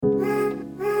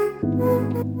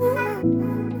It's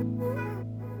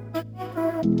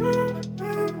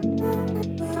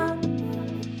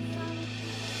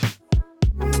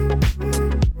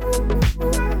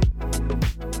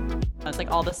like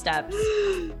all the steps.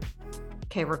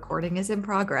 Okay, recording is in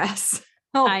progress.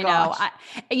 Oh, I know.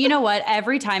 You know what?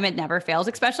 Every time it never fails,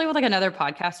 especially with like another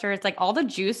podcaster. It's like all the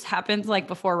juice happens like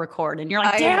before record and you're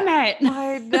like, damn it.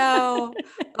 I know.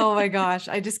 Oh my gosh.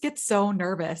 I just get so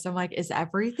nervous. I'm like, is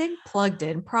everything plugged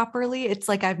in properly? It's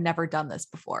like, I've never done this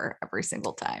before every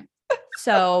single time.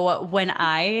 So when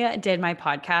I did my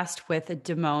podcast with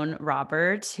Damone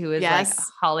Roberts, who is like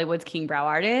Hollywood's king brow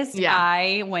artist,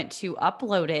 I went to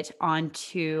upload it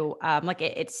onto like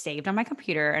it's saved on my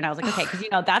computer, and I was like, okay, because you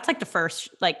know that's like the first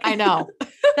like I know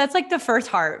that's like the first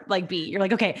heart like beat. You're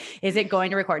like, okay, is it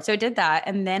going to record? So I did that,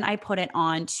 and then I put it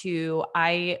onto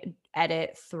I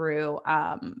edit through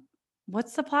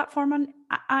what's the platform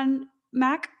on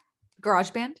Mac?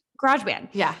 GarageBand.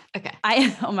 Yeah. Okay.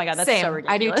 Oh my God, that's so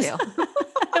ridiculous. I do too.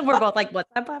 We're both like, what's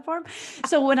that platform?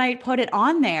 So when I put it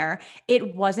on there,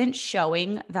 it wasn't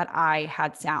showing that I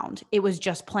had sound. It was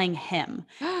just playing him.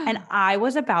 And I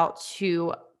was about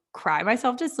to cry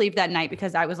myself to sleep that night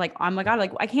because I was like, oh my God,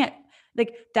 like I can't,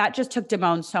 like that just took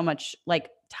Damone so much like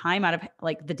time out of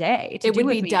like the day to do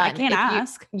with me. Done. I can't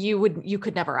ask. You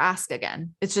could never ask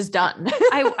again. It's just done.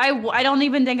 I don't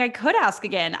even think I could ask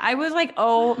again. I was like,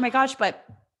 oh my gosh, but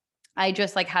I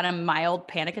just like had a mild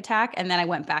panic attack. And then I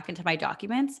went back into my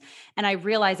documents and I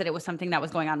realized that it was something that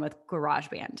was going on with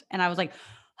GarageBand. And I was like,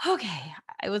 okay,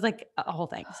 it was like a whole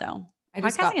thing. So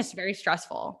podcasting is very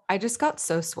stressful. I just got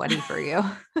so sweaty for you.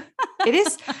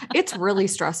 It's really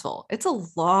stressful. It's a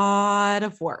lot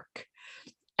of work.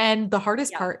 And the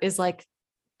hardest part is like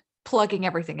plugging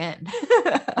everything in.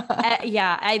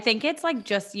 Yeah. I think it's like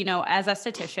just, you know, as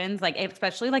estheticians, like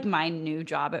especially like my new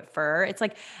job at Fur, it's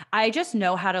like, I just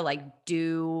know how to like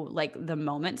do like the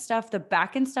moment stuff. The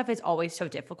back end stuff is always so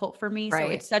difficult for me. Right.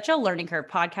 So it's such a learning curve.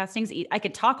 Podcasting's, I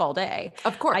could talk all day.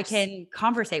 Of course. I can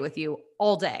conversate with you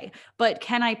all day, but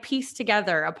can I piece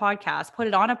together a podcast, put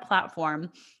it on a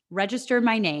platform, register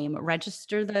my name,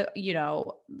 register the, you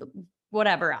know,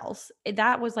 whatever else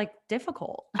that was like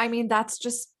difficult. I mean,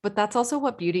 but that's also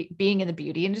what being in the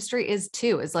beauty industry is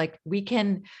too, is like, we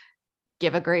can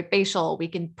give a great facial, we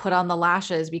can put on the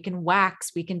lashes, we can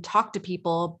wax, we can talk to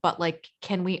people, but like,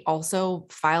 can we also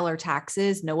file our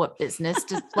taxes, know what business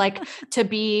to like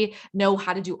know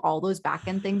how to do all those back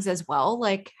end things as well?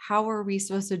 Like, how are we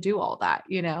supposed to do all that?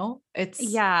 You know,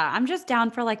 I'm just down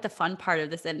for like the fun part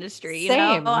of this industry.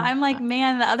 Same. You know? I'm like,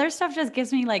 man, the other stuff just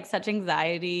gives me like such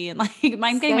anxiety, and like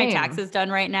I'm getting my taxes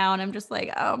done right now. And I'm just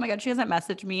like, oh my God, she hasn't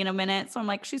messaged me in a minute. So I'm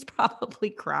like, she's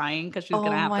probably crying because she's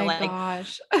going to have to like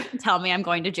tell me I'm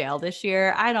going to jail this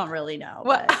year. I don't really know.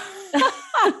 What?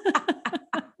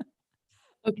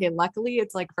 Okay. Luckily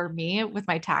it's like for me with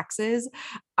my taxes,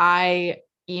 I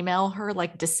email her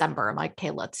like December. I'm like,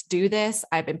 okay, let's do this.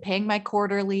 I've been paying my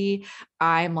quarterly.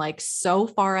 I'm like so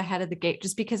far ahead of the gate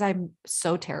just because I'm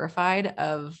so terrified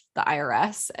of the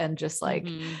IRS and just like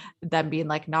them being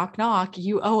like, knock, knock,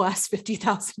 you owe us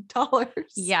 $50,000.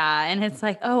 Yeah. And it's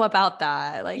like, oh, about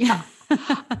that. Like,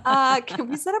 can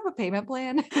we set up a payment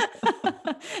plan?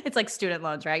 It's like student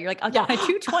loans, right? You're like, okay, I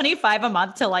do $25 a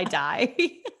month till I die.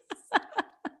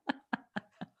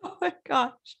 Oh my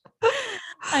gosh.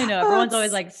 I know. Everyone's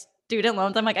always like student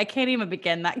loans. I'm like, I can't even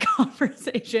begin that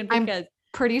conversation because I'm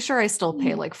pretty sure I still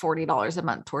pay like $40 a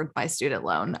month toward my student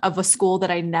loan of a school that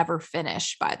I never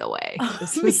finished, by the way.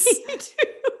 Me too.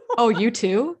 Oh, you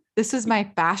too? This was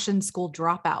my fashion school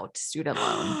dropout student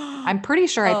loan. I'm pretty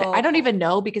sure I don't even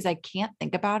know because I can't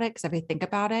think about it. Because if I think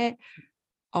about it,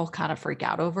 I'll kind of freak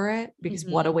out over it because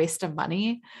what a waste of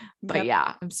money. But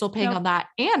yeah, I'm still paying on that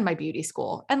and my beauty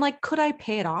school. And like, could I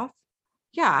pay it off?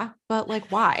 Yeah, but like,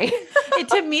 why? It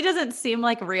to me doesn't seem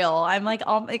like real. I'm like,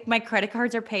 all like my credit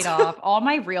cards are paid off. All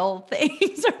my real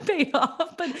things are paid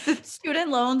off, but student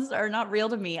loans are not real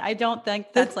to me. I don't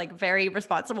think that's like very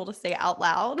responsible to say out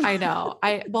loud. I know.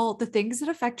 Well, the things that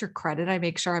affect your credit, I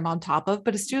make sure I'm on top of,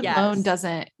 but a student loan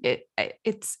doesn't.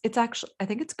 It's actually, I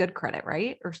think it's good credit,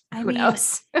 right? Or who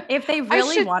knows? If they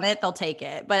really want it, they'll take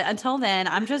it. But until then,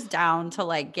 I'm just down to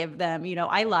like give them. You know,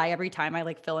 I lie every time I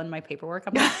like fill in my paperwork.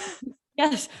 I'm like.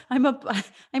 Yes, I'm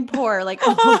poor. Like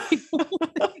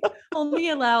only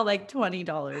allow like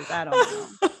 $20. I don't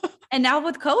know. And now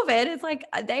with COVID, it's like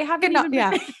they haven't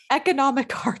even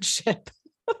economic hardship.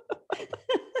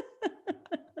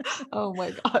 Oh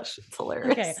my gosh, it's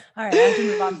hilarious. Okay, all right, I have to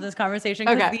move on to this conversation.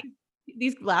 Okay,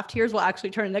 these laugh tears will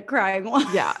actually turn into crying ones.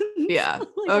 Yeah.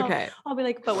 Like, okay. I'll be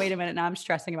like, but wait a minute, now I'm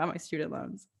stressing about my student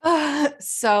loans.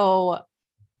 So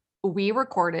we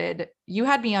recorded, you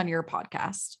had me on your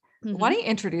podcast. Why Mhm. don't you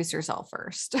introduce yourself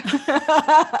first?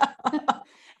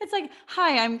 It's like,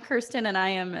 hi, I'm Kirsten, and I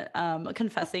am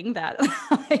confessing that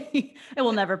I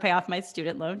will never pay off my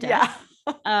student loan debt.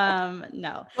 Yeah.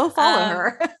 No. Go follow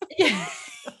her. Yeah,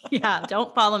 yeah,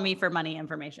 don't follow me for money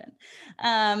information.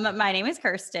 My name is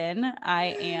Kirsten.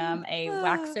 I am a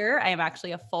waxer. I am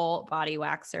actually a full body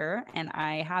waxer, and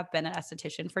I have been an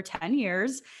esthetician for 10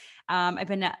 years. I've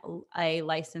been a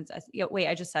licensed. Wait,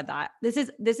 I just said that. This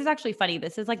is actually funny.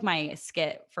 This is like my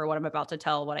skit for what I'm about to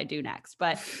tell what I do next.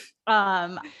 But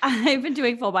I've been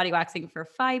doing full body waxing for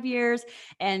 5 years,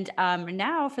 and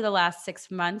now for the last 6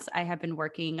 months, I have been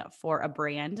working for a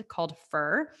brand called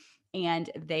Fur, and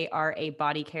they are a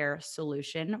body care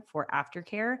solution for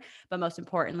aftercare. But most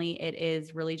importantly, it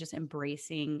is really just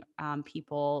embracing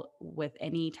people with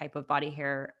any type of body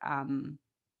hair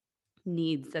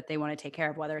needs that they want to take care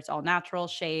of, whether it's all natural,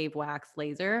 shave, wax,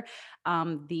 laser.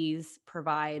 These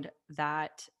provide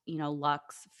that,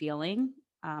 luxe feeling.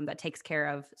 That takes care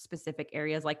of specific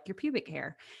areas like your pubic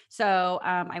hair. So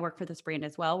I work for this brand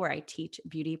as well, where I teach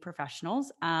beauty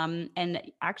professionals. And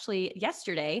actually,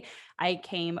 yesterday, I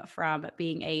came from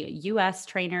being a US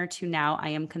trainer to now I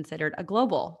am considered a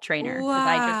global trainer because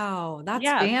Wow, that's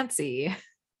yeah, fancy.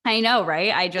 I know,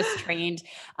 right? I just trained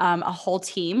a whole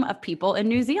team of people in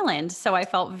New Zealand. So I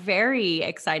felt very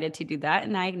excited to do that.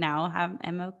 And I now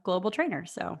am a global trainer.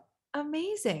 So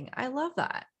Amazing. I love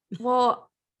that. Well,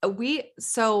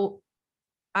 so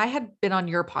I had been on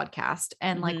your podcast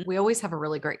and like mhm. we always have a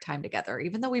really great time together,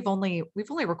 even though we've only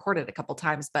recorded a couple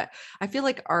times, but I feel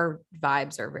like our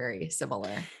vibes are very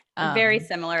similar. Very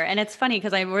similar. And it's funny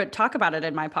because I would talk about it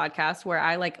in my podcast where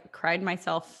I like cried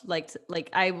myself,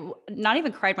 not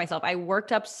even cried myself. I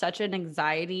worked up such an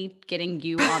anxiety getting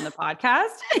you on the podcast.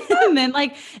 And then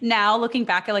like now looking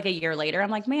back at like a year later, I'm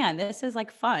like, man, this is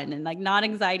like fun and like not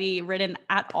anxiety ridden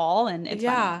at all. And it's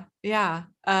funny. Yeah,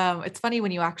 yeah. It's funny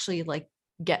when you actually like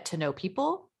get to know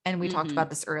people. And we talked Hmm. about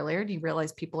this earlier. Do you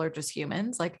realize people are just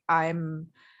humans? Like I'm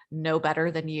no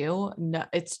better than you. No,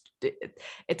 it's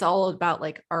all about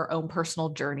like our own personal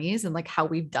journeys and like how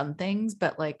we've done things.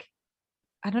 But like,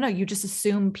 I don't know, you just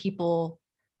assume people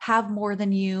have more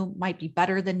than you, might be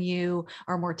better than you,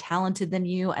 are more talented than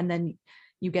you. And then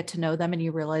you get to know them and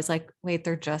you realize like, wait,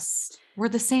 we're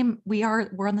the same.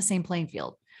 We're on the same playing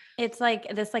field. It's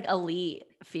like this like elite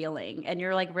feeling and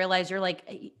you're like realize you're like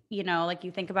like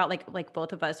you think about like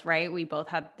both of us, right? We both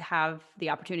have the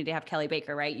opportunity to have Kelly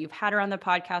Baker, right? You've had her on the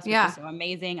podcast, which is Yeah. so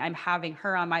amazing. I'm having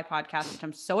her on my podcast, which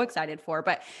I'm so excited for.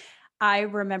 But I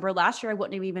remember last year I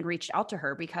wouldn't have even reached out to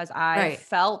her because I Right.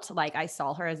 felt like I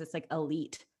saw her as this like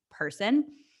elite person.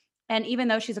 And even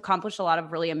though she's accomplished a lot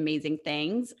of really amazing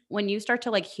things, when you start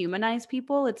to like humanize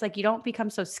people, it's like you don't become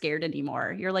so scared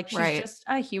anymore. You're like, she's Right. just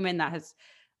a human that has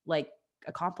like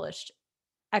accomplished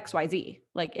XYZ.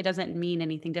 Like it doesn't mean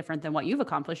anything different than what you've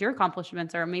accomplished. Your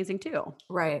accomplishments are amazing too.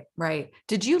 Right. Right.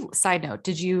 Side note,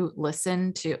 did you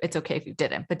listen to, it's okay if you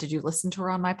didn't, but did you listen to her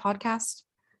on my podcast?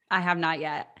 I have not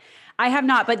yet. I have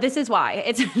not, but this is why.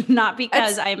 It's not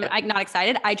because It's, I'm not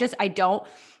excited. I don't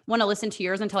want to listen to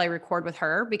yours until I record with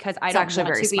her because I it's don't actually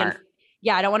want very to be smart.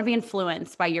 yeah, I don't want to be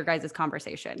influenced by your guys'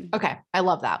 conversation. Okay. I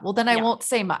love that. Well, then I Yeah. won't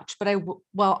say much, but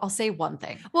I'll say one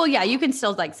thing. Well, yeah, you can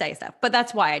still like say stuff, but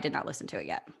that's why I did not listen to it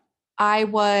yet. I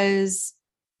was,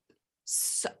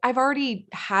 I've already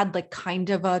had like kind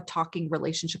of a talking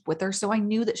relationship with her. So I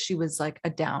knew that she was like a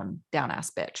down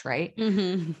ass bitch. Right.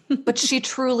 Mhm. But she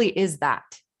truly is that.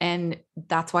 And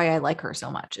that's why I like her so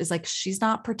much is like, she's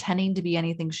not pretending to be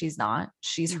anything she's not.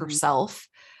 She's Mhm. herself.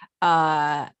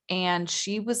 And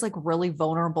she was like really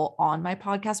vulnerable on my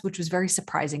podcast, which was very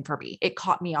surprising for me. It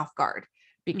caught me off guard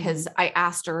because Mhm. I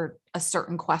asked her a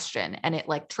certain question and it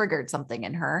like triggered something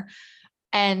in her.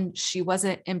 And she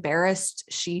wasn't embarrassed.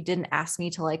 She didn't ask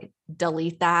me to like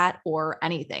delete that or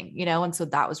anything, and so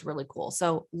that was really cool.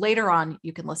 So later on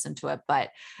you can listen to it.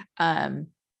 But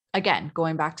again,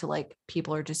 going back to like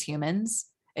people are just humans,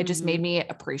 it just made Mhm. me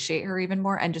appreciate her even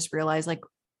more and just realize like,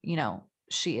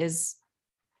 she's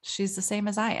the same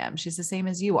as I am. She's the same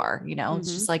as you are, it's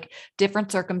just Mhm. like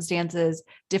different circumstances,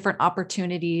 different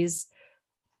opportunities,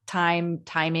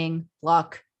 timing,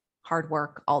 luck, hard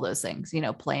work, all those things,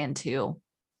 play into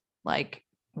like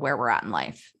where we're at in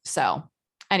life. So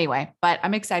anyway, but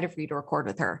I'm excited for you to record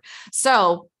with her.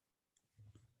 So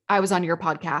I was on your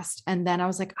podcast and then I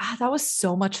was like, that was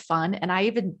so much fun. And I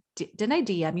even didn't I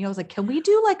DM you? I was like, can we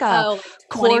do like a Oh, like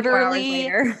 24 hours quarterly,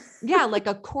 later. yeah, like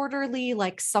a quarterly,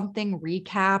 like something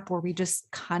recap where we just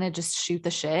kind of just shoot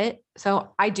the shit.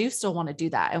 So I do still want to do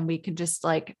that. And we can just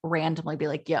like randomly be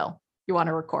like, yo, You want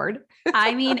to record?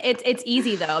 I mean, it's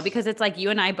easy though, because it's like you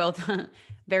and I both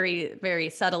very, very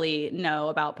subtly know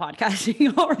about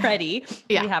podcasting already.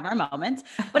 Yeah. We have our moments,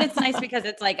 but it's nice because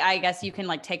it's like, I guess you can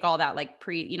like take all that like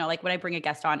like when I bring a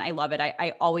guest on, I love it.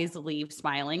 I always leave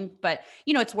smiling, but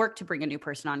it's work to bring a new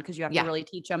person on because you have to Yeah. really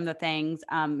teach them the things,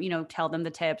 tell them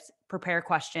the tips, prepare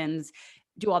questions,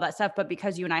 do all that stuff. But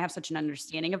because you and I have such an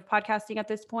understanding of podcasting at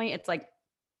this point, it's like,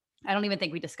 I don't even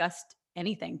think we discussed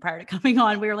anything prior to coming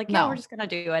on. We were like, yeah, we're No. just going to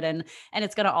do it. And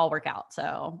it's going to all work out.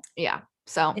 So Yeah.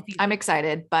 So it's I'm easy.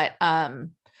 excited, but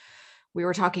we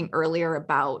were talking earlier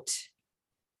about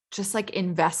just like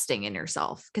investing in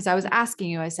yourself. Cause I was asking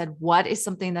you, I said, what is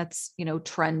something that's,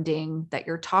 trending that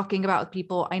you're talking about with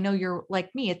people? I know you're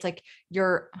like me. It's like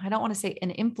I don't want to say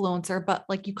an influencer, but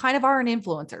like you kind of are an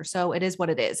influencer. So it is what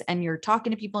it is. And you're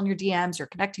talking to people in your DMs, you're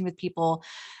connecting with people.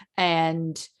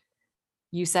 And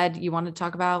you said you wanted to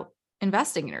talk about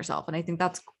investing in yourself. And I think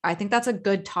that's a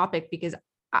good topic because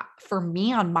for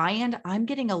me on my end, I'm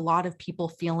getting a lot of people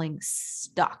feeling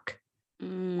stuck.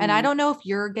 And I don't know if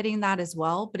you're getting that as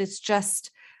well, but it's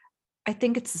just, I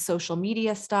think it's the social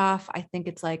media stuff. I think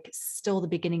it's like still the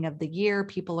beginning of the year.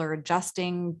 People are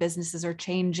adjusting, businesses are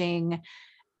changing,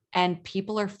 and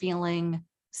people are feeling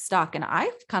stuck. And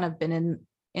I've kind of been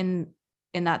in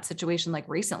that situation like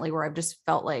recently where I've just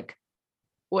felt like,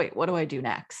 wait, what do I do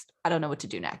next? I don't know what to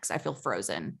do next. I feel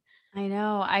frozen. I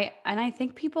know. I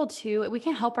think people too, we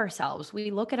can't help ourselves. We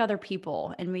look at other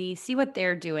people and we see what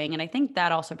they're doing. And I think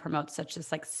that also promotes such this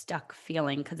like stuck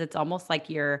feeling because it's almost like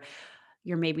you're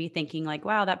maybe thinking like,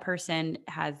 wow, that person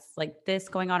has like this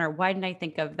going on, or why didn't I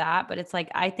think of that? But it's like,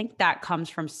 I think that comes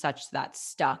from such that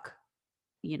stuck,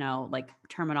 like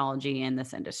terminology in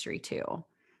this industry too.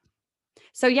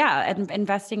 So yeah,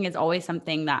 investing is always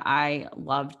something that I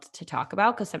loved to talk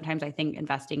about because sometimes I think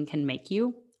investing can make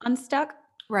you unstuck.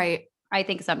 Right. I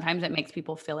think sometimes it makes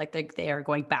people feel like they are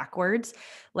going backwards,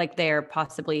 like they're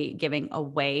possibly giving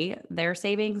away their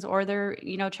savings or their,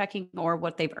 checking or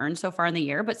what they've earned so far in the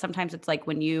year. But sometimes it's like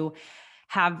when you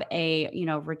have a,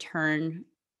 return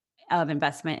of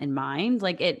investment in mind,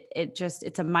 like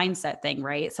it's a mindset thing,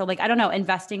 right? So like, I don't know,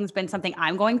 investing's been something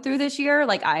I'm going through this year.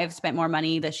 Like I've spent more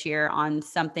money this year on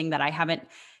something that I haven't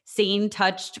seen,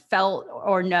 touched, felt,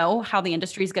 or know how the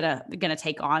industry is gonna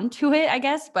take on to it, I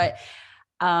guess. But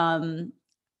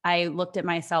I looked at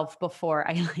myself before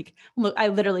I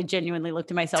literally genuinely looked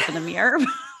at myself in the mirror.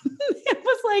 It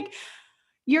was like,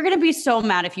 you're going to be so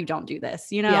mad if you don't do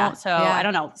this, Yeah. So I Yeah.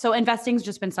 don't know. So investing's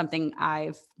just been something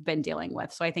I've been dealing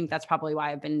with. So I think that's probably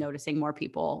why I've been noticing more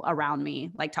people around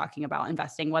me, like talking about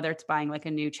investing, whether it's buying like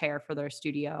a new chair for their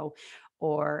studio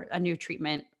or a new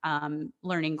treatment,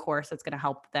 learning course that's going to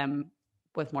help them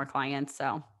with more clients.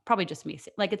 So probably just me.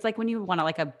 Like, it's like when you want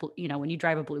to when you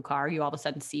drive a blue car, you all of a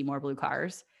sudden see more blue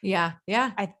cars. Yeah.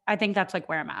 Yeah. I think that's like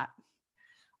where I'm at.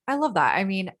 I love that. I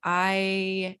mean,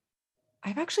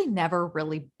 I've actually never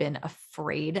really been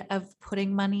afraid of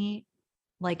putting money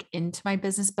like into my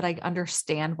business, but I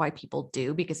understand why people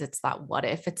do because it's that what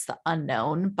if, it's the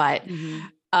unknown. But Mm-hmm.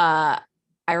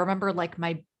 I remember like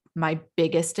my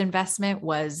biggest investment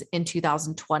was in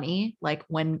 2020, like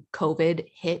when COVID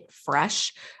hit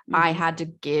fresh. I Mm-hmm. had to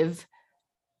give,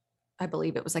 I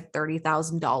believe it was like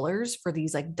 $30,000 for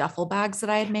these like duffel bags that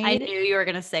I had I made. knew you were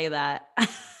going to say that.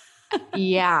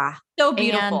 Yeah. So And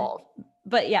beautiful.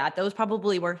 But yeah, those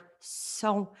probably were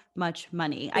so much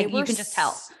money. You can just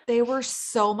tell. they were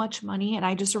so much money. And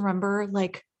I just remember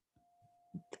like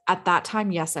at that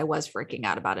time, yes, I was freaking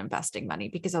out about investing money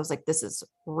because I was like, this is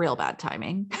real bad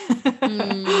timing.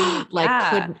 Like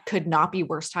Yeah. could not be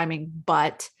worse timing,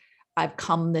 but I've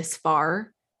come this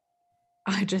far.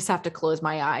 I just have to close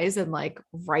my eyes and like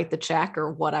write the check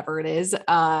or whatever it is.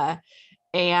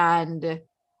 And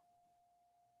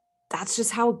that's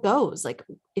just how it goes. Like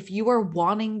if you are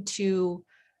wanting to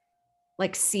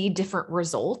like see different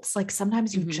results, like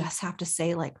sometimes you Mhm. just have to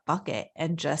say like, fuck it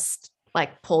and just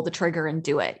like pull the trigger and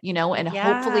do it, and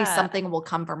hopefully Yeah. something will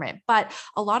come from it. But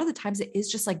a lot of the times it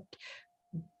is just like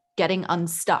getting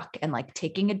unstuck and like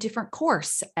taking a different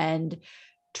course and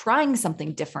trying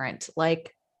something different.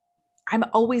 Like I'm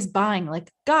always buying like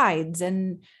guides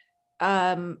and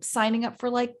signing up for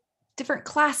like different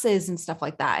classes and stuff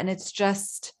like that. And it's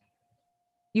just,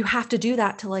 you have to do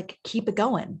that to like keep it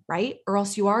going, right? Or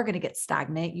else you are going to get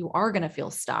stagnant. You are going to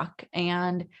feel stuck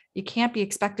and you can't be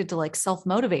expected to like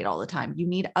self-motivate all the time. You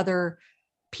need other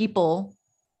people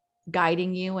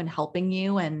guiding you and helping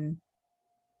you. And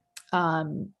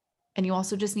you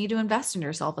also just need to invest in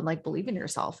yourself and like believe in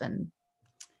yourself. And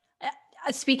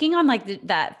Speaking on like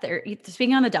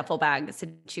speaking on the duffel bag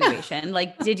situation,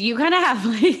 like, did you kind of have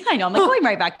like, I know I'm like going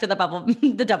right back to the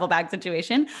duffel bag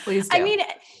situation. Please I do. mean,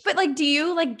 but like, do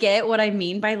you like get what I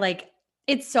mean by like,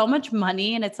 it's so much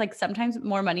money and it's like sometimes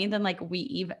more money than like we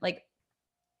even like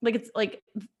it's like,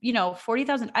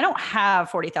 40,000. I don't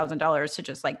have $40,000 to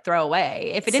just like throw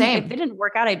away. If it Same. didn't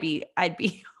work out, I'd be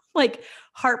like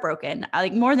heartbroken,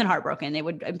 like more than heartbroken. It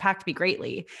would impact me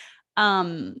greatly.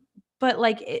 Um, but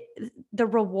like the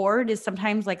reward is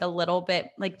sometimes like a little bit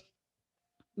like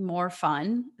more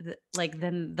fun like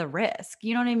than the risk.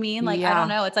 You know what I mean? Like, I don't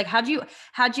Yeah. know. It's like, how'd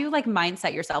you like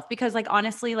mindset yourself? Because like,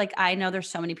 honestly, like I know there's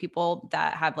so many people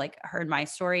that have like heard my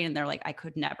story and they're like, I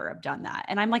could never have done that.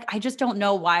 And I'm like, I just don't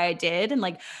know why I did. And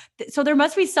like, so there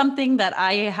must be something that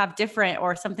I have different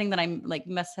or something that I'm like,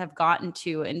 must have gotten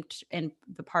to in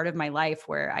the part of my life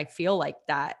where I feel like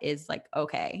that is like,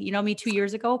 okay, me 2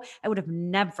 years ago, I would have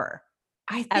never,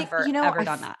 I think, ever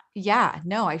done that. yeah,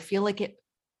 no, I feel like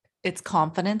it's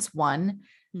confidence. One,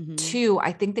 Mhm. two,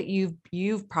 I think that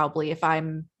you've probably, if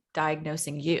I'm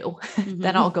diagnosing you,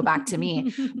 then I'll go back to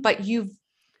me, Mhm. but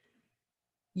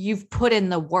you've put in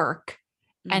the work,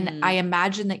 and I Mhm.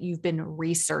 imagine that you've been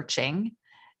researching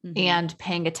Mhm. and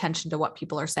paying attention to what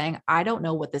people are saying. I don't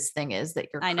know what this thing is that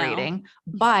you're I know. creating,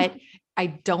 but I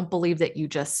don't believe that you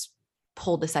just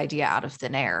pulled this idea out of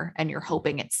thin air and you're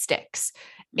hoping it sticks.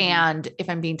 Mhm. And if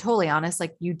I'm being totally honest,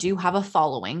 like you do have a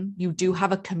following, you do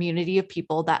have a community of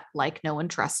people that like, know,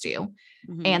 and trust you.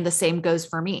 Mhm. And the same goes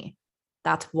for me.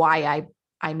 That's why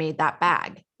I made that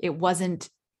bag. It wasn't,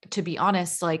 to be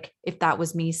honest, like if that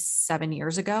was me 7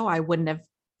 years ago, I wouldn't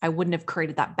have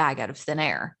created that bag out of thin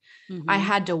air. I Mhm.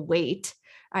 had to wait.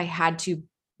 I had to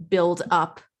build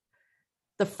up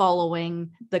the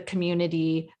following, the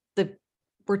community, the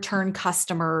return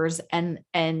customers,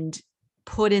 and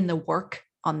put in the work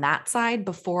on that side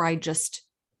before I just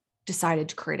decided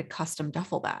to create a custom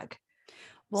duffel bag.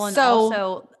 Well, and So,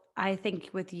 also I think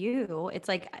with you, it's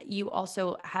like you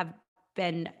also have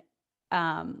been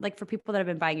like for people that have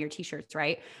been buying your t-shirts,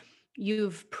 right?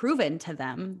 You've proven to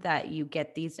them that you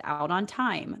get these out on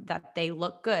time, that they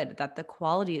look good, that the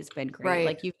quality has been great. right.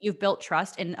 Like you've built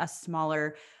trust in a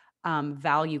smaller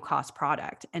value cost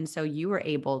product. And so you were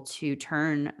able to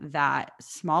turn that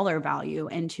smaller value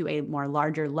into a more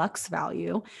larger lux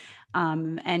value.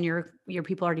 And your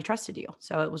people already trusted you.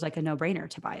 So it was like a no-brainer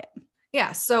to buy it.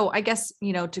 Yeah. So I guess,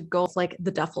 to go with like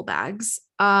the duffel bags,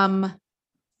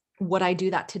 would I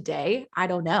do that today? I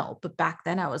don't know. But back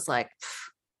then I was like,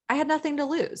 I had nothing to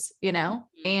lose,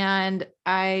 and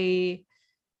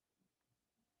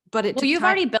but it Well, took you've time.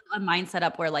 already built a mindset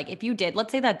up where like if you did,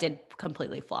 let's say that did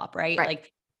completely flop, right? Right.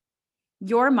 Like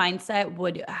your mindset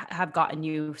would have gotten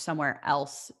you somewhere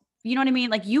else. You know what I mean?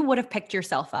 Like you would have picked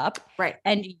yourself up Right.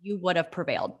 and you would have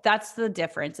prevailed. That's the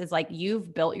difference is like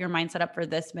you've built your mindset up for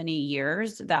this many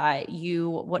years that you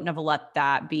wouldn't have let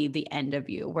that be the end of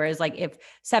you. Whereas like if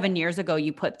 7 years ago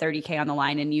you put 30K on the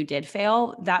line and you did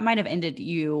fail, that might have ended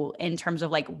you in terms of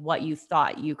like what you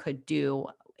thought you could do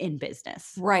in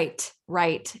business. Right,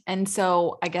 right. And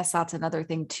so I guess that's another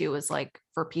thing too, is like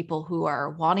for people who are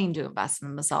wanting to invest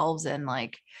in themselves. And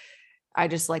like, I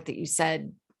just like that you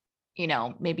said,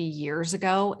 maybe years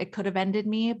ago it could have ended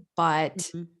me, but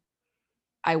Mhm.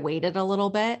 I waited a little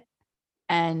bit,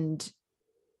 and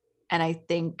I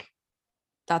think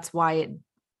that's why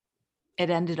it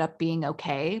ended up being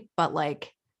okay. But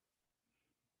like,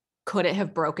 could it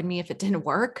have broken me if it didn't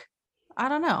work? I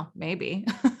don't know, maybe.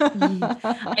 Mhm.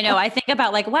 I know. I think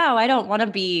about like, wow, I don't want to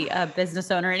be a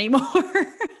business owner anymore.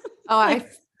 Oh,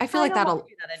 Like, I feel I like don't that want a to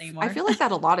do that I anymore. feel like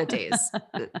that a lot of days.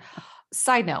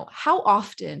 Side note, how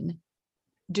often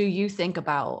do you think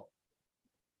about,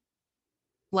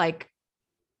 like,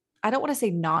 I don't want to say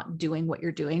not doing what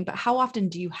you're doing, but how often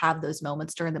do you have those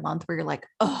moments during the month where you're like,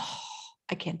 "Oh,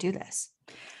 I can't do this."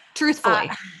 Uh,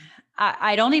 Truthfully.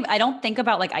 I don't think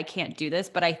about like I can't do this,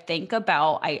 but I think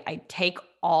about I take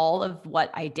all of what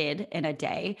I did in a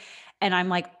day and I'm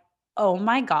like, oh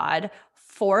my God,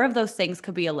 four of those things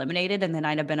could be eliminated and then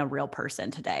I'd have been a real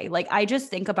person today. Like I just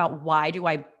think about why do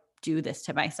I do this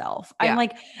to myself? I'm Yeah.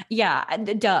 like, yeah,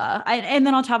 duh. And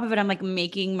then on top of it, I'm like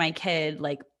making my kid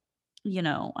like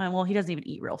well, he doesn't even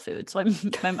eat real food. So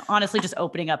I'm honestly just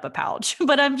opening up a pouch,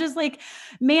 but I'm just like,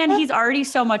 man, he's already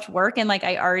so much work and like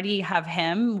I already have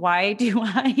him. Why do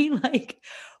I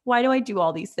why do I do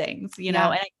all these things? Yeah.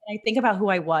 And I think about who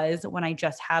I was when I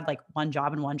just had like one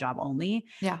job and one job only.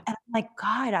 Yeah. And I'm like,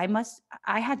 God,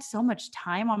 I had so much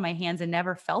time on my hands and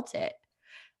never felt it.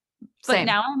 But Same.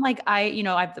 now I'm like, I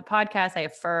have the podcast,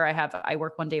 I have I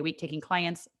work one day a week taking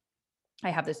clients. I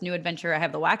have this new adventure. I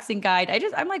have the waxing guide.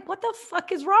 I'm like, what the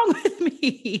fuck is wrong with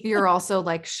me? You're also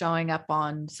like showing up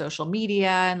on social media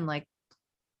and like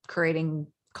creating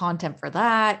content for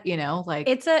that, like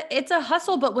It's a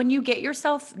hustle, but when you get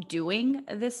yourself doing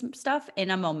this stuff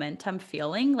in a momentum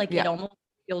feeling, like it yeah, almost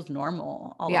feels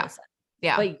normal all of a yeah, sudden.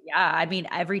 yeah, But yeah, I mean,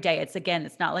 every day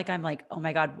it's not like I'm like, oh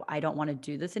my God, I don't want to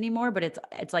do this anymore. But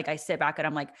it's like I sit back and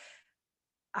I'm like,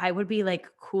 I would be like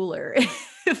cooler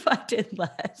if I did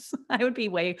less. I would be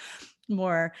way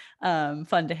more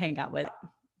fun to hang out with.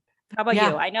 How about you?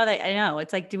 yeah. I know.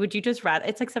 It's like, would you just rather,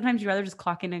 it's like sometimes you'd rather just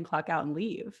clock in and clock out and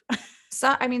leave.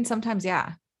 So, I mean, sometimes,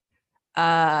 yeah.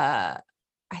 I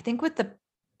think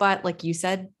but like you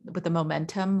said, with the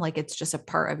momentum, like it's just a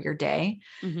part of your day.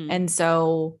 Hmm. And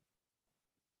so,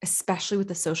 especially with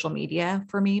the social media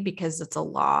for me, because it's a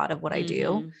lot of what I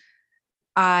do, Hmm.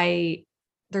 I,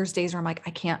 there's days where I'm like,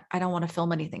 I don't want to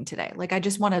film anything today. Like, I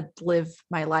just want to live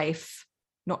my life.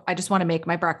 No, I just want to make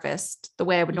my breakfast the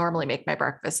way I would normally make my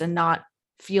breakfast and not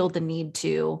feel the need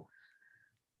to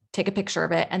take a picture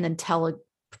of it and then tell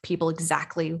people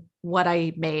exactly what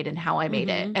I made and how I made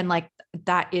it. Hmm. And like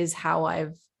that is how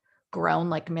I've grown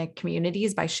like my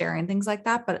communities by sharing things like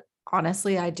that. But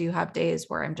honestly, I do have days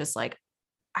where I'm just like,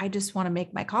 I just want to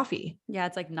make my coffee. Yeah,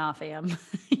 it's like, nah, fam.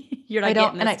 You're I not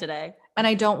don't getting this today. and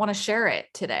I don't want to share it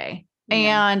today.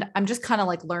 Yeah. And I'm just kind of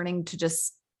like learning to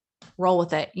just roll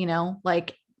with it,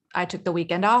 like I took the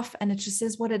weekend off and it just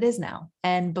is what it is now.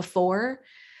 And before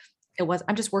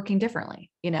I'm just working differently.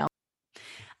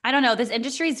 I don't know. This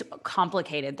industry is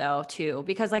complicated though, too,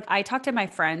 because like I talk to my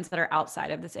friends that are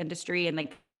outside of this industry and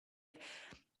like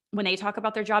when they talk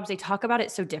about their jobs, they talk about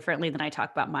it so differently than I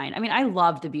talk about mine. I mean, I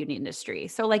love the beauty industry.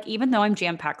 So like even though I'm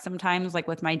jam-packed sometimes like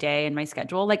with my day and my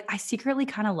schedule, like I secretly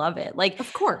kind of love it. Like,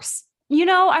 Of course.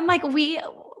 I'm like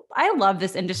I love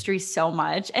this industry so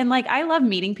much. And like I love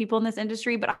meeting people in this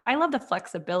industry, but I love the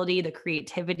flexibility, the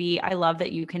creativity. I love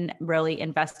that you can really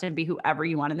invest and be whoever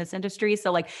you want in this industry.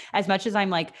 So like as much as I'm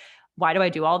like, why do I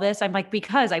do all this? I'm like,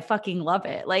 because I fucking love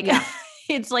it. Like Yeah.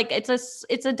 it's like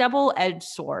it's a double-edged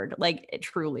sword, like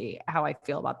truly how I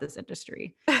feel about this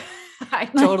industry.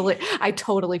 I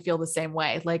totally feel the same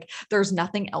way. Like there's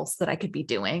nothing else that I could be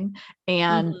doing.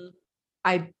 And Mhm.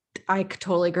 I I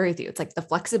totally agree with you. It's like the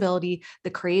flexibility, the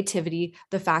creativity,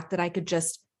 the fact that I could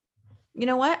just, you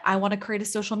know what? I want to create a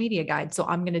social media guide, so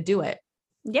I'm going to do it.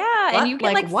 Yeah, and you What?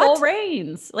 get Like like full what?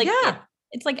 reins. Like Yeah.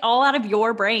 it's like all out of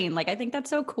your brain. Like I think that's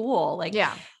so cool. Like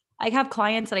Yeah. I have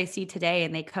clients that I see today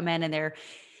and they come in and they're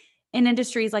in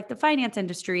industries like the finance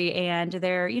industry and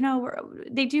they're,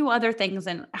 they do other things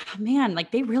and man,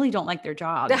 like they really don't like their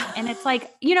jobs. And it's like,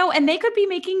 and they could be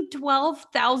making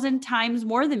 12,000 times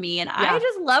more than me. And I Yeah.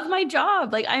 just love my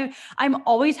job. Like I'm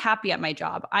always happy at my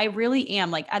job. I really am.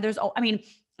 Like I mean,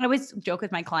 I always joke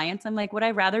with my clients. I'm like, would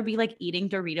I rather be like eating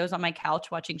Doritos on my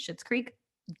couch watching Schitt's Creek?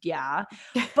 Yeah.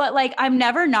 But like I'm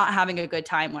never not having a good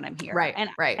time when I'm here. Right. And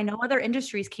I Right. know other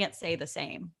industries can't say the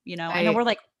same. I know we're I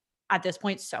like at this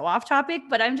point so off topic,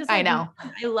 but I'm just I like, know.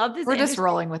 I love this We're just industry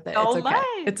rolling with it. It's so okay.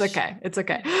 It's much. okay. It's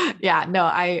okay. Yeah, no,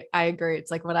 I agree. It's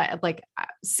like when I like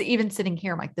even sitting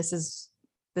here, I'm like, this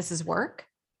is work.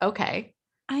 Okay.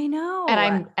 I And know.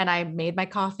 I made my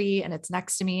coffee and it's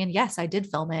next to me. And yes, I did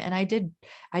film it. And I did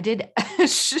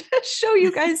show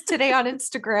you guys today on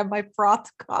Instagram my froth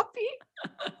coffee.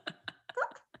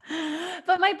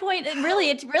 But my point, it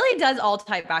really does all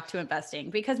tie back to investing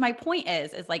because my point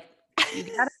is like you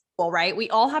get out of school, right? We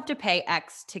all have to pay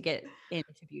X to get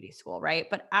into beauty school, right?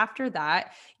 But after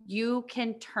that, you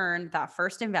can turn that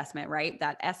first investment, right?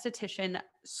 That esthetician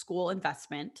school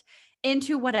investment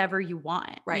into whatever you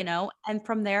want. Right. And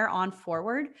from there on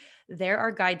forward, there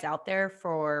are guides out there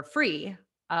for free,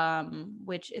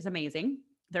 which is amazing.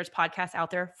 There's podcasts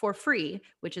out there for free,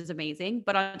 which is amazing.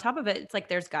 But on top of it, it's like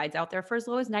there's guides out there for as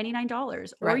low as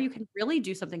 $99. Or Right. you can really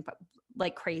do something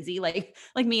like crazy, like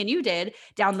me and you did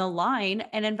down the line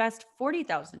and invest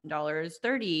 $40,000,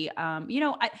 30.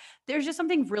 There's just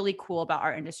something really cool about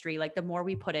our industry. Like the more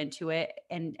we put into it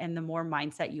and the more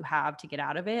mindset you have to get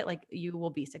out of it, like you will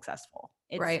be successful.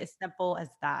 It's Right. as simple as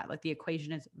that. Like the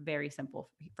equation is very simple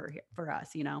for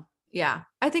us. Yeah.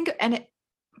 I think,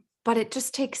 but it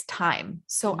just takes time.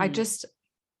 So Mhm.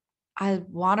 I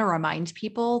want to remind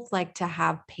people like to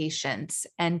have patience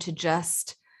and to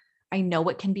just, I know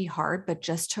it can be hard, but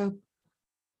just to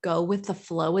go with the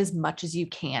flow as much as you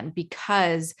can,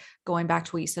 because going back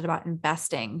to what you said about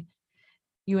investing,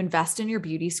 you invest in your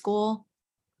beauty school,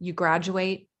 you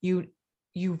graduate, you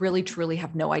really truly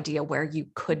have no idea where you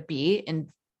could be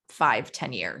in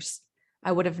 5-10 years.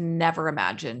 I would have never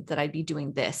imagined that I'd be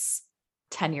doing this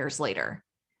 10 years later.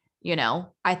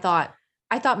 I thought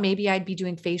I thought maybe I'd be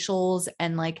doing facials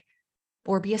and like,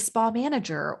 or be a spa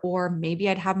manager, or maybe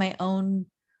I'd have my own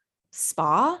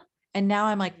spa. And now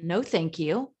I'm like, no, thank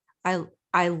you.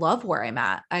 I love where I'm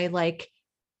at. I like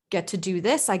get to do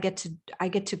this. I get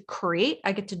to create,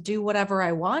 I get to do whatever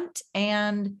I want.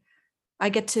 And I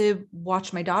get to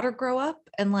watch my daughter grow up,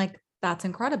 and like, that's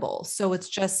incredible. So it's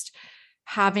just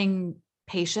having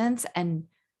patience and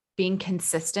being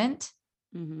consistent.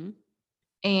 Mhm.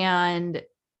 And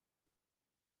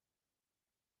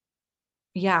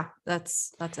yeah,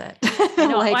 that's it. I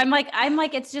know. Like, I'm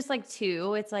like, it's just like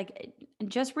two. It's like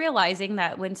just realizing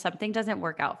that when something doesn't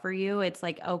work out for you, it's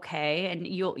like, okay. And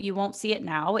you won't see it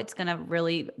now. It's gonna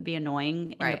really be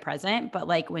annoying in the right. present. But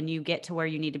like when you get to where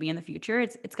you need to be in the future,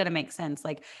 it's gonna make sense.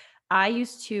 Like I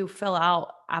used to fill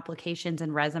out applications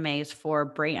and resumes for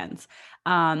brands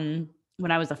when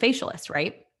I was a facialist,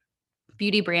 right?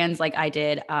 Beauty brands like I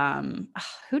did.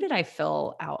 Who did I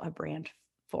fill out a brand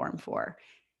form for?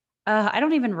 I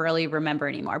don't even really remember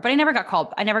anymore, but I never got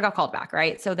called back,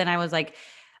 right? So then I was like,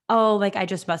 oh, like I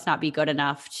just must not be good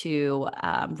enough to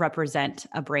represent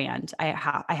a brand. I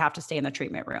have to stay in the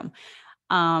treatment room.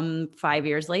 5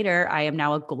 years later, I am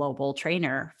now a global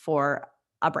trainer for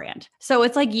a brand. So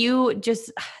it's like you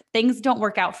just things don't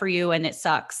work out for you and it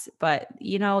sucks, but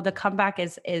you know, the comeback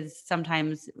is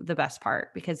sometimes the best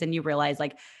part because then you realize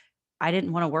like I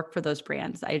didn't want to work for those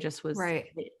brands. I just was, Right.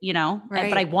 you know, but I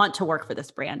Right. want to work for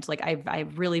this brand. Like I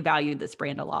really valued this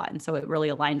brand a lot. And so it really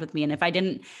aligned with me. And if I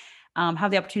didn't have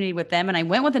the opportunity with them and I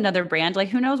went with another brand, like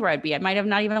who knows where I'd be? I might have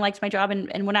not even liked my job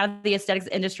and went out of the aesthetics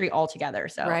industry altogether.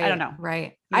 So I don't Right. know. Right.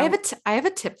 You know? I have a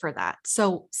tip for that.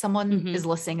 So someone Hmm. is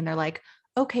listening and they're like,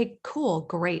 okay, cool,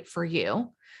 great for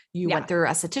you. You went Yeah. through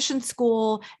esthetician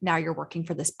school. Now you're working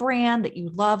for this brand that you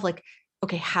love. Like,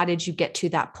 okay, how did you get to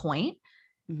that point?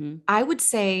 Hmm. I would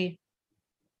say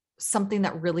something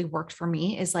that really worked for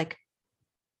me is like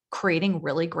creating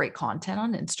really great content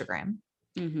on Instagram,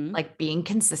 Hmm. like being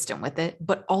consistent with it,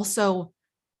 but also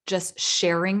just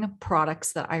sharing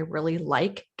products that I really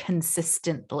like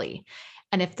consistently.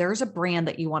 And if there's a brand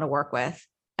that you want to work with,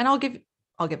 and I'll give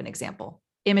an example.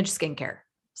 Image Skincare.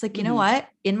 It's like, you know Hmm. what?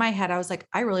 In my head, I was like,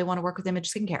 I really want to work with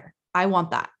Image Skincare. I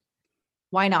want that.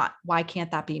 Why not? Why can't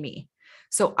that be me?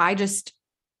 So I just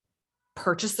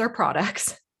purchased their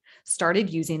products, started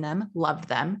using them, loved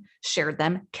them, shared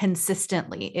them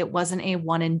consistently. It wasn't a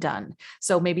one and done.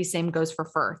 So maybe same goes for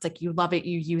fur. It's like you love it,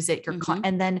 you use it, Hmm.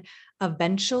 and then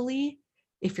eventually,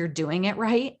 if you're doing it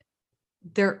right,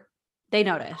 they're They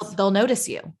notice. they'll notice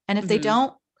you. And if they Hmm.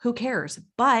 don't, who cares?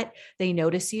 But they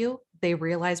notice you, they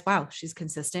realize, wow, she's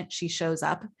consistent, she shows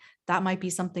up. That might be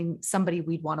somebody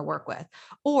we'd want to work with.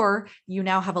 Or you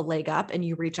now have a leg up and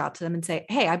you reach out to them and say,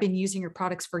 hey, I've been using your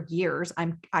products for years.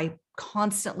 I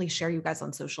constantly share you guys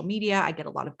on social media. I get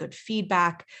a lot of good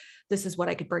feedback. This is what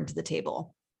I could bring to the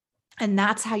table. And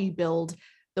that's how you build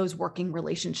those working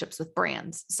relationships with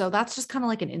brands. So that's just kind of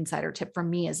like an insider tip from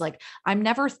me, is like, I'm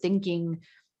never thinking,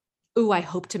 ooh, I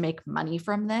hope to make money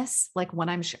from this. Like when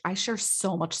I share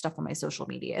so much stuff on my social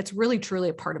media. It's really truly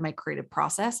a part of my creative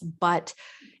process. But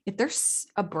if there's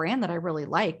a brand that I really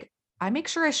like, I make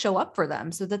sure I show up for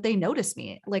them so that they notice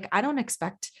me. Like I don't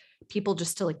expect people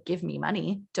just to like give me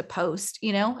money to post,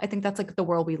 you know? I think that's like the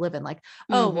world we live in. Like,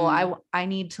 oh, well, Hmm. I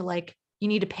need to like, you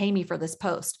need to pay me for this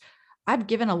post. I've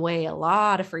given away a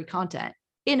lot of free content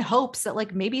in hopes that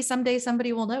like maybe someday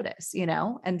somebody will notice, you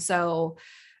know? And so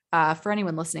for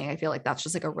anyone listening, I feel like that's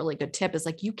just like a really good tip, is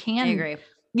like I agree.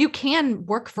 you can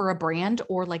work for a brand,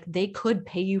 or like they could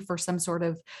pay you for some sort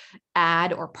of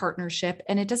ad or partnership,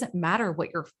 and it doesn't matter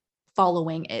what your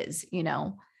following is, you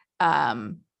know.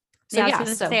 Um so Yeah, I was yeah,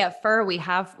 gonna say so at fur,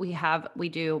 we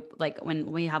do like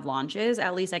when we have launches,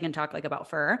 at least I can talk like about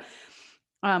fur.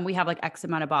 We have like X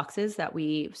amount of boxes that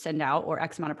we send out or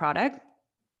X amount of product.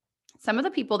 Some of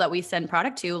the people that we send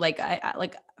product to, like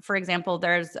like for example,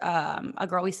 there's a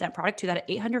girl we sent product to that had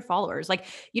 800 followers. Like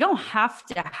you don't have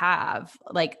to have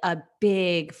like a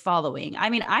big following. I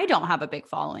mean, I don't have a big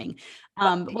following.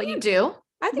 What you you do.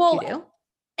 I think you well,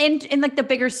 do. in like the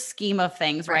bigger scheme of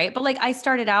things, Right. right? But like I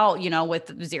started out, you know,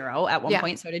 with zero at one Yeah.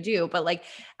 point, so did you. But like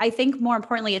I think more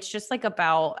importantly, it's just like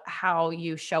about how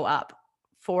you show up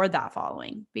for that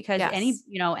following because Yes.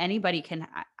 anybody can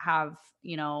have,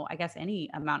 I guess any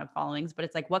amount of followings, but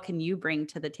it's like what can you bring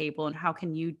to the table and how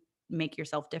can you make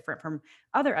yourself different from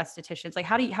other estheticians? Like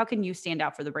how can you stand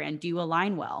out for the brand? Do you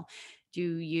align well?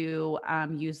 Do you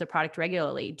use the product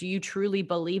regularly? Do you truly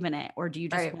believe in it? Or do you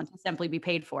just Right. want to simply be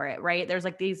paid for it? Right. There's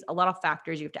like a lot of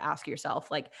factors you have to ask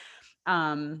yourself. Like,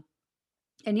 um,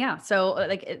 and yeah, so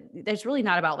there's really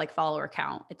not about like follower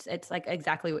count. It's like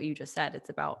exactly what you just said. It's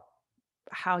about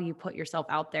how you put yourself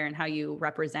out there and how you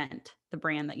represent the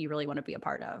brand that you really want to be a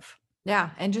part of.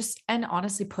 Yeah. And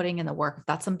honestly putting in the work, if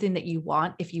that's something that you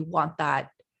want, if you want that,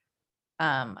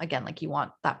 again, like you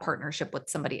want that partnership with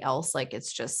somebody else, like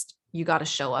it's just, you got to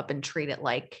show up and treat it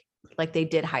like they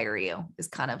did hire you, is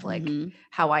kind of like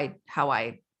how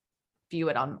I view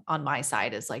it on my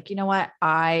side, is like, you know what,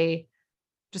 I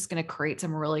just going to create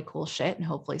some really cool shit and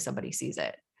hopefully somebody sees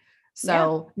it.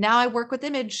 So now I work with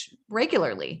Image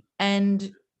regularly,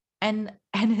 and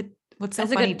what's so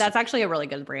funny. That's actually a really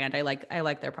good brand. I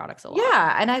like their products a lot.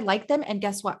 Yeah. And I like them. And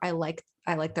guess what? I like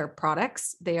their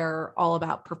products. They are all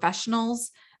about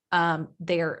professionals.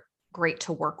 They're great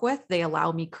to work with. They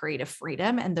allow me creative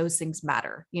freedom, and those things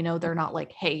matter. You know, they're not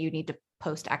like, hey, you need to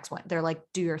post X, Y. They're like,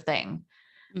 do your thing.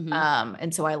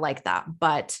 And so I like that.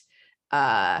 But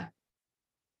yeah,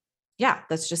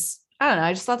 that's just, I don't know.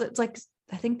 I just thought that it's like,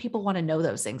 I think people want to know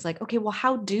those things. Like, okay, well,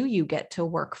 how do you get to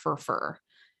work for Fur?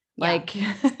 Like,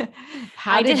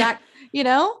 how did that, you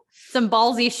know, some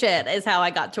ballsy shit is how I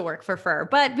got to work for Fur,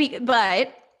 but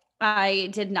I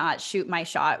did not shoot my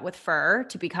shot with Fur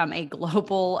to become a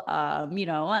global, you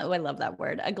know, I love that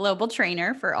word, a global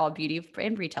trainer for all beauty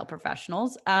and retail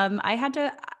professionals.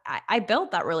 I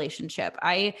built that relationship.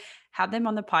 I had them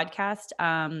on the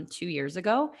podcast 2 years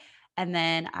ago. And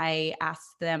then I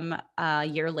asked them a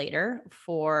year later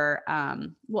for,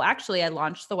 actually I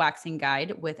launched the waxing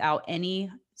guide without any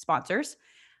sponsors.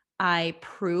 I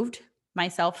proved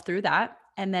myself through that.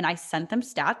 And then I sent them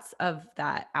stats of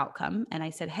that outcome. And I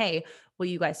said, hey, will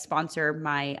you guys sponsor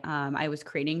my, I was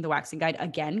creating the waxing guide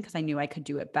again, because I knew I could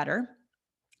do it better.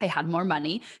 I had more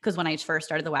money, because when I first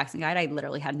started the waxing guide, I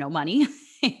literally had no money.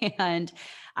 And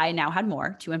I now had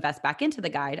more to invest back into the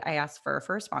guide. I asked for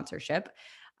a sponsorship.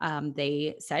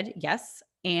 They said yes.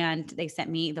 And they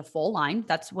sent me the full line.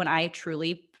 That's when I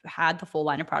truly had the full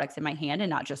line of products in my hand and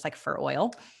not just like Fur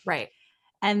oil. right.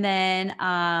 And then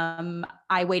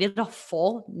I waited a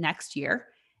full next year,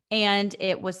 and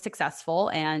it was successful.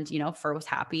 And, you know, Fur was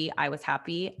happy. I was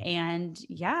happy. And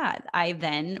yeah, I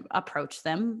then approached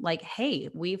them like, hey,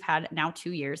 we've had now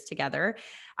 2 years together.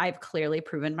 I've clearly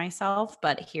proven myself,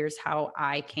 but here's how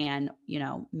I can, you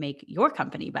know, make your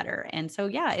company better. And so,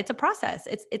 yeah, it's a process.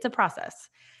 It's a process.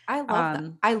 I love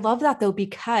that. I love that though,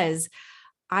 because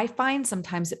I find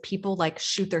sometimes that people like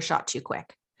shoot their shot too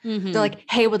quick. They're like,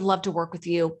 hey, would love to work with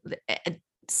you.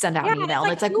 Send out an email.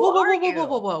 And it's like,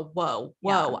 whoa.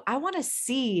 Yeah. I want to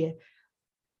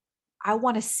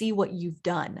see what you've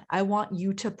done. I want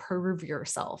you to prove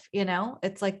yourself. You know,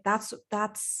 it's like, that's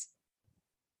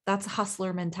a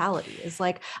hustler mentality. It's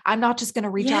like, I'm not just going to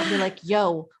reach out and be like,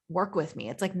 yo, work with me.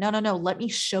 It's like, no. Let me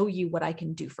show you what I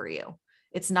can do for you.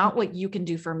 It's not what you can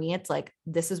do for me. It's like,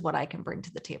 this is what I can bring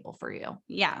to the table for you.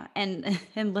 Yeah. And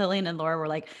Lillian and Laura were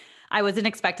like, I wasn't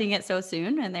expecting it so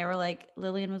soon. And they were like,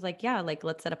 Lillian was like, yeah, like,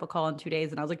 let's set up a call in 2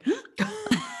 days. And I was like,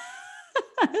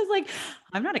 I was like,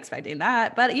 I'm not expecting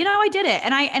that, but you know, I did it.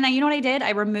 And I, you know what I did? I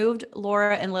removed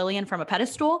Laura and Lillian from a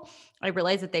pedestal. I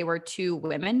realized that they were 2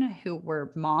 women who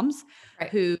were moms,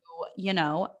 who, you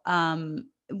know,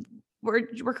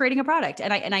 we're creating a product.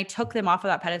 And I took them off of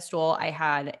that pedestal. I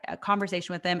had a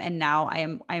conversation with them, and now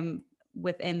I'm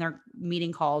within their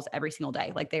meeting calls every single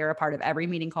day. Like, they are a part of every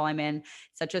meeting call I'm in.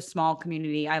 Such a small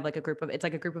community. I have like it's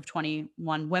like a group of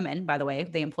 21 women, by the way.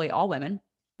 They employ all women.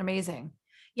 Amazing.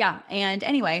 Yeah. And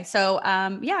anyway, so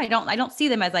yeah, I don't see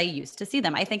them as I used to see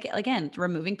them. I think, again,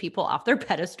 removing people off their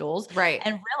pedestals,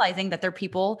 and realizing that they're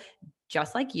people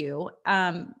just like you.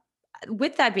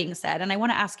 With that being said, and I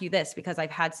want to ask you this, because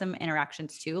I've had some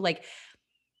interactions too, like,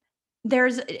 do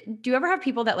you ever have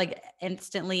people that like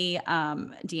instantly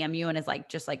DM you and is like,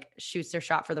 just like shoots their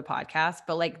shot for the podcast,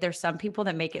 but like there's some people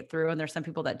that make it through and there's some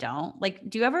people that don't? Like,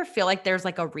 do you ever feel like there's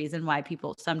like a reason why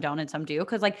some don't and some do?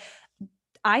 Cause like,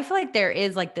 I feel like there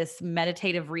is like this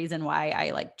meditative reason why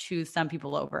I like choose some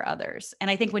people over others.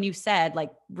 And I think when you said like,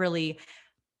 really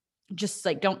just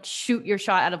like, don't shoot your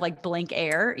shot out of like blank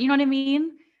air, you know what I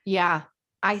mean? Yeah.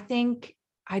 I think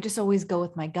I just always go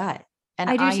with my gut. And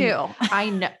I do too.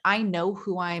 I know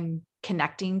who I'm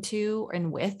connecting to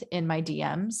and with in my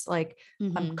DMs. Like,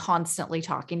 I'm constantly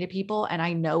talking to people, and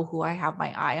I know who I have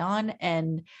my eye on.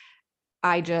 And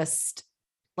I just,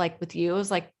 like with you, it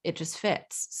was like, it just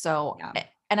fits. So,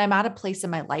 and I'm at a place in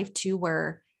my life too,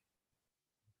 where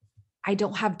I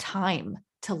don't have time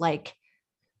to like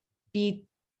be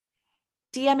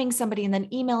DMing somebody and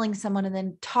then emailing someone and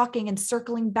then talking and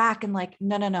circling back, and like,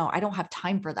 no, I don't have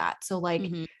time for that. So like,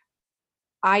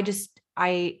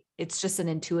 it's just an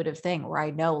intuitive thing where I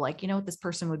know, like, you know what, this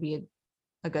person would be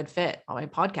a good fit on my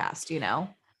podcast, you know?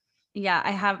 Yeah,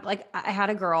 I had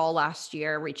a girl last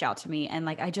year reach out to me and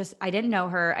like I didn't know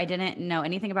her. I didn't know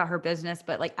anything about her business,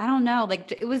 but like I don't know,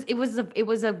 like it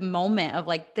was a moment of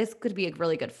like this could be a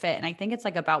really good fit. And I think it's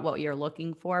like about what you're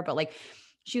looking for, but like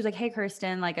she was like, "Hey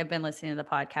Kirsten, like I've been listening to the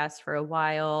podcast for a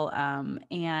while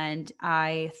and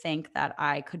I think that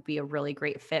I could be a really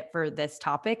great fit for this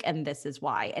topic and this is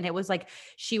why." And it was like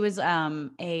she was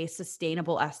a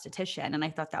sustainable esthetician and I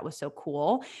thought that was so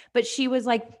cool. But she was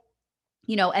like,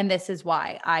 and this is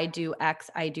why I do X,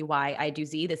 I do Y, I do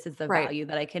Z. This is the Right. value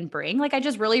that I can bring. Like, I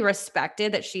just really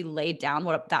respected that she laid down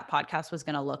what that podcast was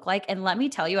going to look like. And let me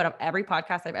tell you, out of every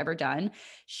podcast I've ever done,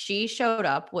 she showed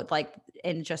up with like,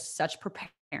 in just such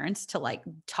preparedness to like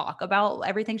talk about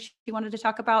everything she wanted to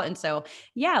talk about. And so,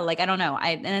 yeah, like, I don't know.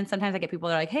 And then sometimes I get people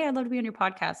that are like, "Hey, I'd love to be on your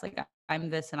podcast. Like, I'm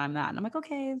this and I'm that." And I'm like,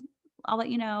 "Okay, I'll let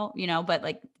you know, but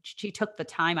like she took the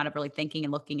time out of really thinking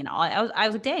and looking and all. I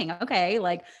was like, dang, okay.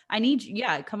 Like I need you.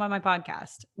 Yeah, come on my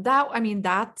podcast. I mean,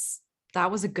 that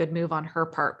was a good move on her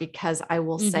part because I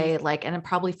will Mhm. say like, and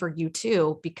probably for you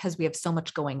too, because we have so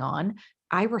much going on.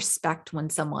 I respect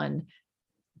when someone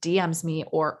DMs me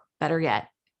or better yet,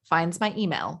 finds my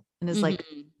email and is like,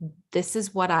 Mhm. this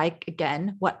is what I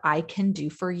can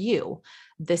do for you.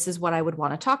 This is what I would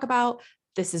want to talk about.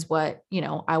 This is what,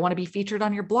 I want to be featured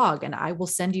on your blog and I will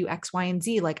send you X, Y, and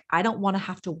Z. Like, I don't want to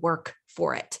have to work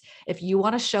for it. If you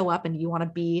want to show up and you want to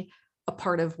be a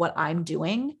part of what I'm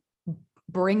doing,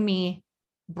 bring me,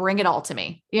 bring it all to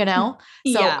me, you know?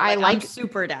 So Yeah, like I'm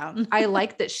super down. I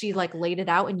like that she like laid it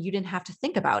out and you didn't have to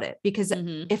think about it because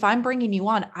Mhm. if I'm bringing you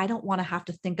on, I don't want to have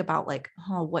to think about like,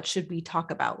 oh, what should we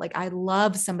talk about? Like, I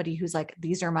love somebody who's like,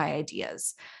 these are my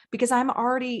ideas because I'm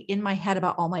already in my head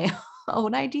about all my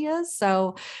own ideas.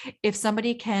 So if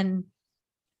somebody can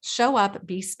show up,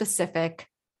 be specific,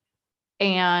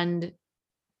 and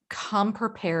come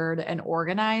prepared and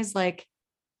organized, like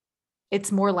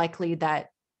it's more likely that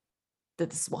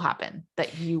this will happen,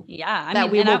 Yeah, I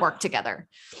that mean, we will work together.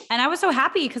 and I was so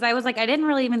happy because I was like, I didn't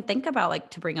really even think about like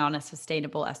to bring on a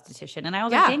sustainable esthetician. And I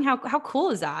was like, Yeah. dang, how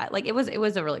cool is that? Like it was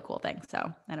a really cool thing. So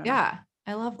I don't know. Yeah,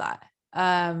 I love that.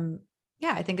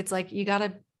 Yeah, I think it's like you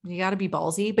gotta be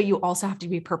ballsy, but you also have to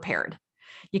be prepared.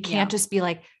 You can't Yeah. just be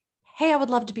like, "Hey, I would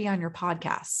love to be on your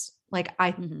podcast." Like,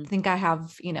 I Mhm. think I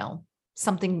have,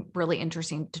 something really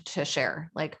interesting to share.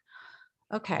 Like,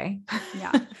 okay.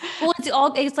 Yeah. Well,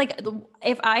 it's like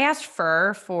if I asked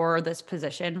for this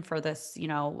position for this,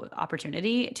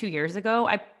 opportunity 2 years ago,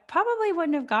 I probably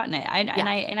wouldn't have gotten it. Yeah.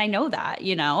 And I know that,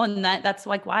 and that's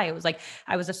like why it was like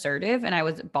I was assertive and I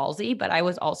was ballsy, but I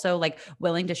was also like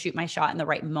willing to shoot my shot in the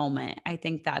right moment. I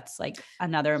think that's like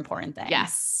another important thing.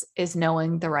 Yes, is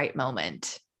knowing the right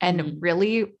moment and Mhm.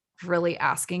 really, really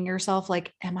asking yourself,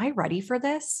 like, am I ready for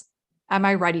this? Am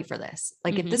I ready for this?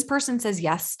 Like, if this Mhm. person says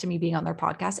yes to me being on their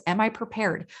podcast, am I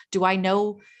prepared? Do I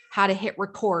know how to hit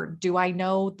record? Do I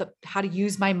know how to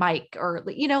use my mic or,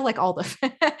 like all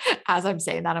the, as I'm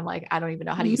saying that, I'm like, I don't even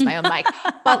know how to use my own mic,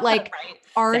 but like, Right.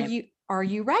 are Same. you, are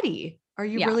you ready? Are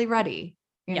you Yeah. really ready?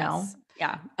 You know?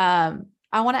 Yes. Yeah.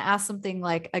 I want to ask something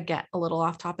like, again, a little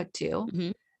off topic too.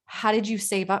 Mhm. How did you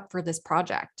save up for this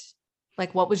project?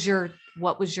 Like, what was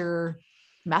your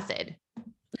method?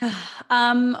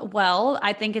 Well,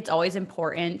 I think it's always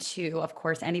important to, of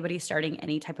course, anybody starting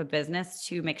any type of business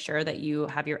to make sure that you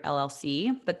have your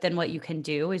LLC. But then what you can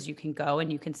do is you can go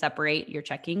and you can separate your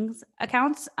checkings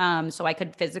accounts. So I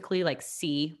could physically like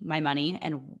see my money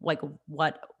and like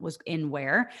what was in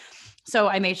where. So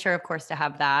I made sure, of course, to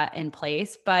have that in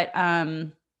place. But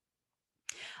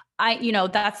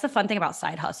that's the fun thing about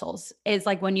side hustles is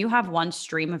like when you have one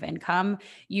stream of income,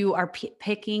 you are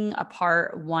picking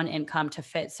apart one income to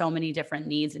fit so many different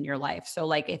needs in your life. So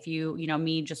like if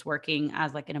me just working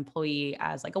as like an employee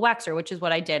as like a waxer, which is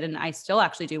what I did. And I still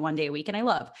actually do 1 day a week and I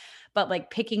love, but like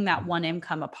picking that one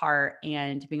income apart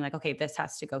and being like, okay, this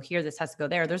has to go here. This has to go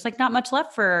there. There's like not much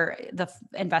left for the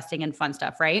investing in fun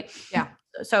stuff. Right. Yeah.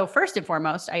 So first and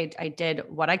foremost, I did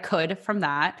what I could from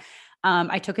that.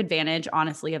 I took advantage,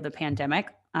 honestly, of the pandemic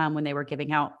when they were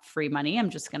giving out free money. I'm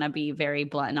just going to be very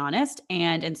blunt and honest.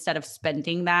 And instead of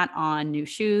spending that on new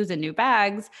shoes and new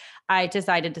bags, I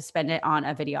decided to spend it on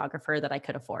a videographer that I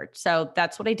could afford. So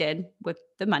that's what I did with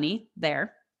the money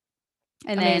there.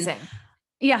 And then Amazing.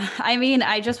 yeah, I mean,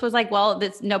 I just was like, well,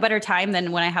 there's no better time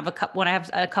than when I have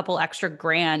a couple extra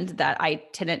grand that I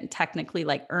didn't technically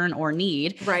like earn or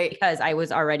need Right. because I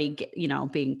was already,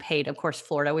 being paid. Of course,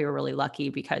 Florida, we were really lucky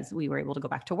because we were able to go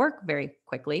back to work very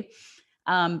quickly.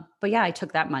 But yeah, I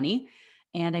took that money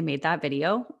and I made that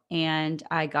video and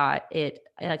I got it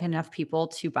like enough people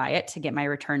to buy it to get my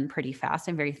return pretty fast.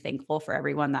 I'm very thankful for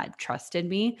everyone that trusted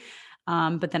me.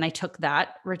 But then I took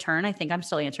that return. I think I'm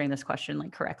still answering this question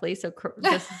like correctly. So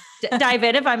just dive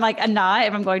in if I'm like not,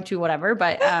 if I'm going to whatever.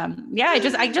 But yeah,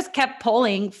 I just kept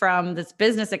pulling from this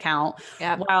business account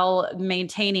while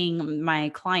maintaining my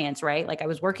clients, right? Like I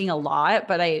was working a lot,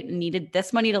 but I needed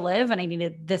this money to live and I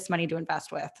needed this money to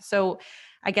invest with. So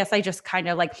I guess I just kind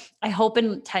of like, I hope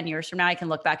in 10 years from now, I can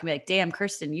look back and be like, damn,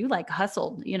 Kirsten, you like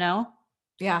hustled, you know?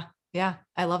 Yeah. Yeah.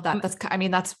 I love that.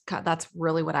 That's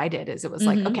really what I did is it was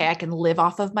like, Mm-hmm. okay, I can live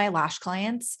off of my lash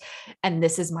clients and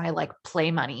this is my like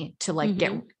play money to like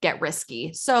get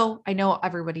risky. So I know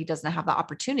everybody doesn't have the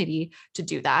opportunity to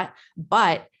do that,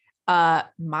 but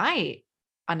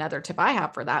another tip I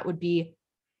have for that would be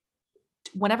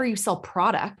whenever you sell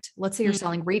product, let's say you're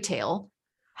selling retail,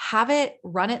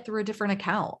 run it through a different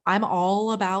account. I'm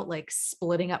all about like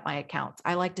splitting up my accounts.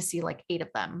 I like to see like 8 of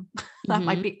them. That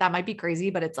might be crazy,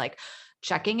 but it's like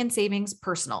checking and savings,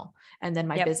 personal. And then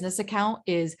my business account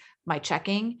is my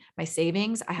checking, my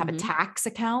savings. I have a tax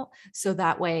account. So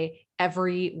that way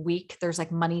every week there's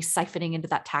like money siphoning into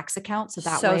that tax account. So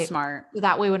smart.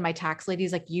 That way when my tax lady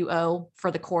is like, you owe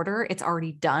for the quarter, it's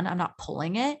already done. I'm not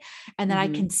pulling it. And then I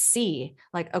can see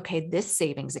like, okay, this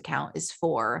savings account is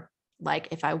for like,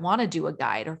 if I want to do a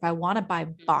guide or if I want to buy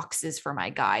boxes for my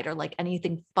guide or like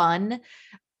anything fun,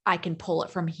 I can pull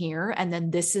it from here. And then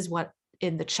this is what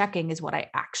in the checking is what I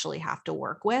actually have to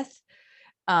work with.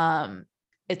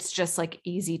 It's just like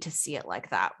easy to see it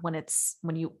like that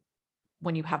when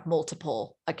you have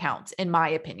multiple accounts, in my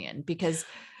opinion, because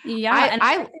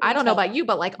I don't know about you,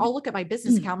 but like, I'll look at my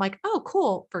business account, I'm like, oh,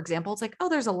 cool. For example, it's like, oh,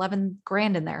 there's 11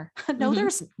 grand in there. No,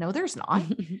 there's not.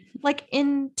 Like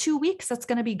in 2 weeks, that's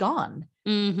going to be gone.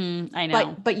 I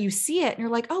know. But you see it and you're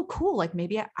like, oh, cool. Like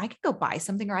maybe I could go buy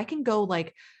something or I can go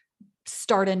like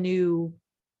start a new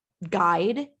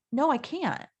guide. No, I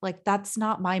can't. Like, that's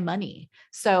not my money.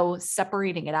 So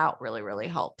separating it out really, really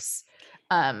helps.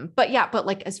 But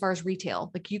like, as far as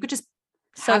retail, like you could just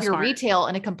have your retail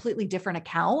in a completely different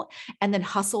account and then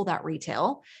hustle that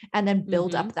retail and then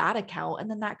build up that account.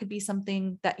 And then that could be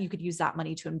something that you could use that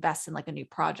money to invest in like a new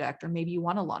project, or maybe you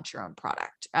want to launch your own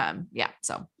product.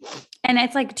 So. And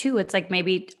it's like too, it's like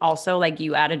maybe also like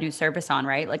you add a new service on,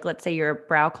 right? Like let's say you're a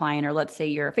brow client or let's say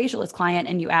you're a facialist client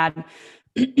and you add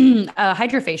a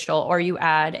hydrofacial or you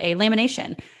add a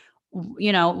lamination.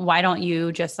 Why don't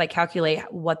you just like calculate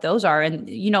what those are and,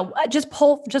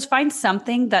 just find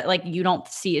something that like you don't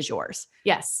see as yours.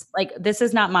 Yes. Like this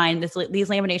is not mine. These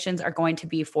laminations are going to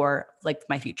be for like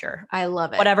my future. I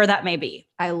love it. Whatever that may be.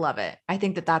 I love it. I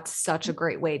think that that's such a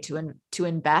great way to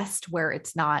invest where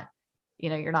it's not,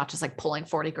 you're not just like pulling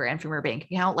 40 grand from your bank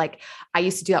account. Like I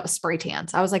used to do that with spray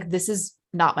tans. I was like, this is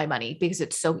not my money because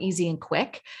it's so easy and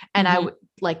quick. And I would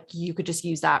like, you could just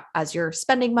use that as your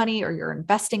spending money or your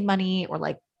investing money, or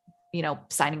like,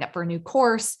 signing up for a new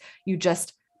course. You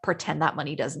just pretend that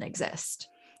money doesn't exist.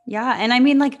 Yeah. And I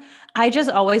mean, like, I just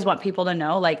always want people to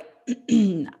know, like,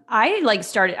 when I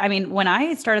started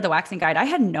the waxing guide, I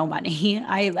had no money.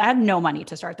 I had no money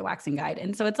to start the waxing guide.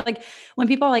 And so it's like, when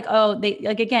people are like, oh, they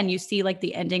like, again, you see like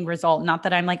the ending result, not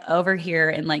that I'm like over here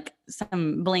and like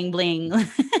some bling, bling,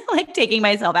 like taking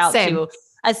myself out to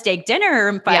a steak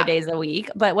dinner 5 days a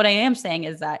week. But what I am saying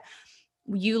is that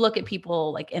you look at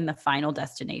people like in the final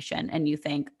destination and you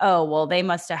think, oh, well, they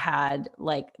must have had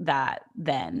like that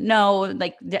then. No,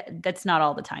 like that's not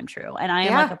all the time true. And I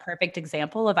am like a perfect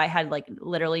example of I had like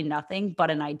literally nothing but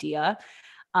an idea.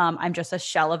 I'm just a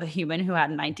shell of a human who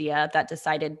had an idea that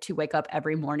decided to wake up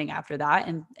every morning after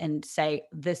that and say,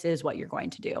 this is what you're going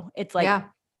to do. It's like,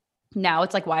 now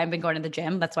it's like why I've been going to the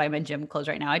gym. That's why I'm in gym clothes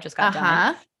right now. I just got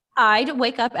done. I'd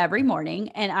wake up every morning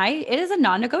and it is a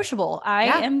non-negotiable.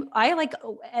 I like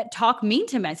talk mean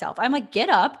to myself. I'm like, get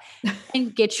up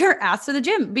and get your ass to the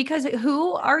gym, because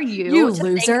who are you? You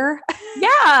loser.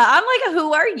 I'm like,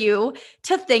 who are you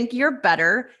to think you're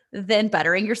better than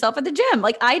bettering yourself at the gym?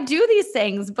 Like I do these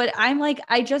things, but I'm like,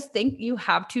 I just think you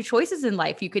have two choices in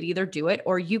life. You could either do it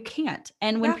or you can't.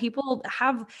 And when people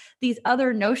have these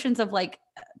other notions of like,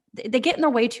 they get in their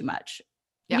way too much.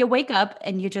 You wake up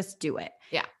and you just do it.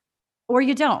 Yeah. Or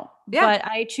you don't. But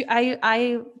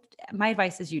my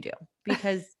advice is you do,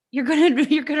 because you're going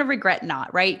to regret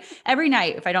not, right? Every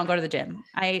night, if I don't go to the gym,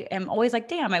 I am always like,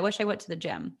 damn, I wish I went to the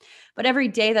gym. But every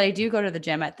day that I do go to the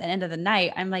gym at the end of the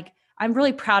night, I'm like, I'm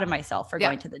really proud of myself for Yeah.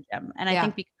 going to the gym. And I Yeah.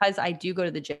 think because I do go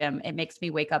to the gym, it makes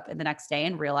me wake up the next day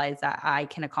and realize that I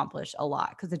can accomplish a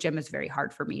lot, because the gym is very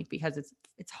hard for me because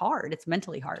it's hard. It's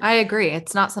mentally hard. I agree.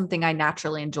 It's not something I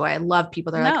naturally enjoy. I love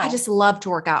people that are like, I No, just love to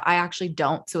work out. I actually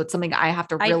don't. So it's something I have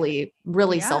to I, really,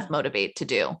 really yeah. self-motivate to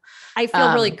do. I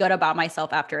feel really good about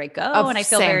myself after I go, Of and I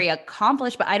feel same. very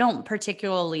accomplished, but I don't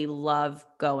particularly love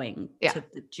going Yeah. to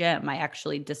the gym. I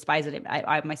actually despise it.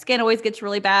 My skin always gets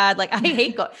really bad. Like I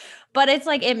hate going, but it's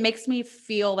like, it makes me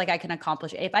feel like I can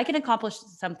accomplish. If I can accomplish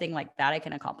something like that, I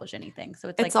can accomplish anything. So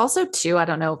it's It's like, also too, I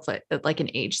don't know if like an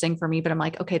age thing for me, but I'm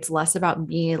like, okay, it's less about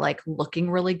me like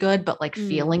looking really good, but like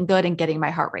feeling good and getting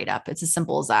my heart rate up. It's as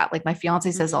simple as that. Like my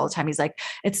fiance says all the time, he's like,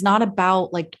 it's not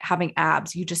about like having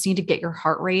abs. You just need to get your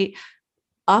heart rate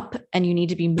up and you need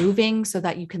to be moving so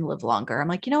that you can live longer. I'm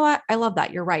like, you know what? I love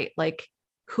that. You're right. Like,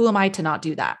 who am I to not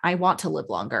do that? I want to live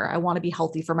longer. I want to be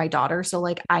healthy for my daughter. So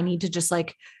like, I need to just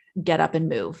like get up and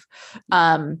move.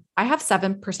 I have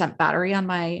 7% battery on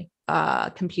my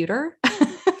computer.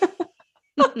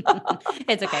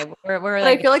 it's okay. We're But I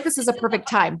like, feel like this is a perfect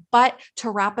time. But to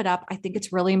wrap it up, I think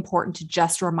it's really important to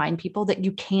just remind people that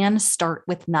you can start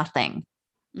with nothing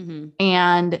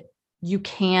and you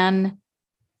can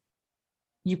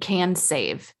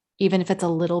save, even if it's a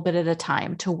little bit at a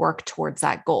time, to work towards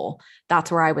that goal.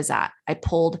 That's where I was at. I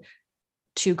pulled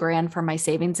 $2,000 from my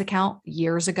savings account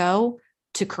years ago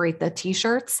to create the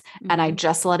t-shirts, and I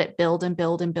just let it build and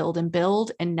build and build and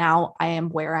build. And now I am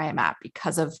where I am at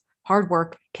because of hard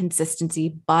work,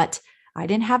 consistency, but I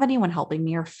didn't have anyone helping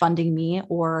me or funding me,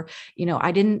 or,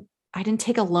 I didn't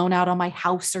take a loan out on my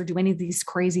house or do any of these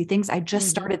crazy things. I just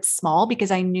started small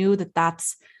because I knew that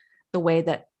that's the way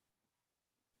that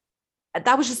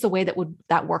was just the way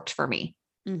that worked for me.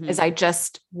 Is I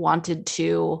just wanted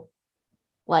to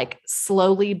like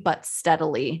slowly but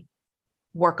steadily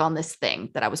work on this thing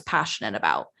that I was passionate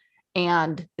about.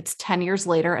 And it's 10 years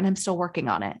later and I'm still working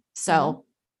on it. So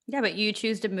yeah, but you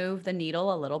choose to move the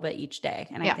needle a little bit each day.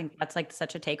 And I think that's like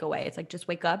such a takeaway. It's like, just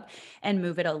wake up and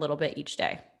move it a little bit each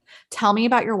day. Tell me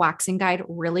about your waxing guide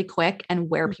really quick and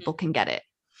where people can get it.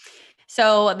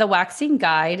 So the waxing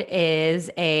guide is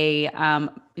a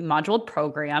module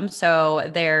program. So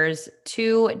there's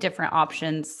 2 different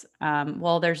options.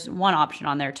 There's one option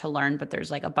on there to learn, but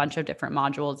there's like a bunch of different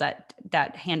modules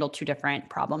that handle 2 different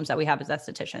problems that we have as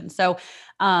estheticians. So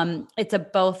it's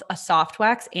both a soft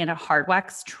wax and a hard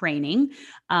wax training.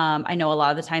 I know a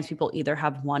lot of the times people either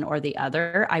have one or the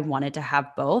other. I wanted to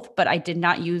have both, but I did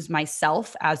not use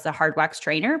myself as the hard wax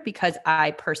trainer because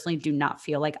I personally do not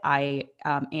feel like I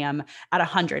am at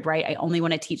 100, right? I only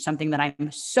want to teach something that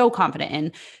I'm so confident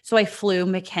in. So I flew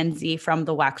Mackenzie from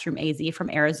the Wax Room AZ from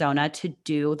Arizona to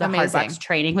do the hard wax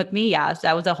training with me. Yeah.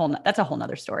 So that's a whole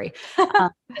nother story.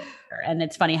 And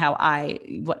it's funny how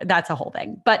that's a whole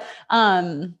thing, but,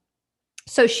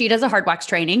 so she does a hard wax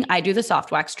training. I do the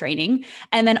soft wax training.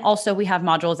 And then also we have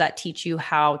modules that teach you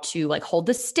how to like hold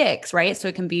the sticks, right? So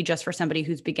it can be just for somebody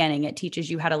who's beginning. It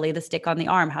teaches you how to lay the stick on the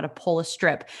arm, how to pull a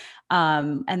strip.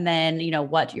 And then,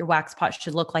 what your wax pot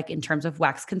should look like in terms of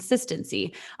wax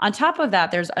consistency. On top of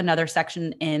that, there's another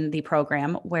section in the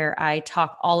program where I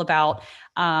talk all about,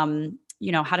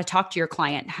 how to talk to your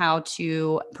client, how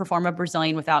to perform a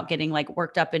Brazilian without getting like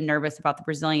worked up and nervous about the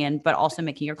Brazilian, but also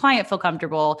making your client feel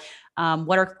comfortable.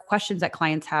 What are questions that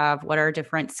clients have? What are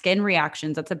different skin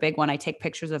reactions? That's a big one. I take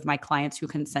pictures of my clients who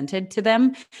consented to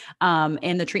them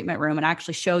in the treatment room and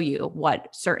actually show you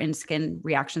what certain skin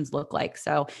reactions look like.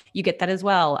 So you get that as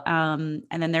well. And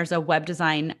then there's a web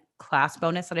design class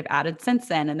bonus that I've added since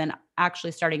then. And then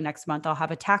actually starting next month, I'll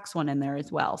have a tax one in there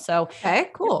as well. So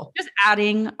okay, cool. Just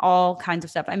adding all kinds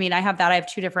of stuff. I mean, I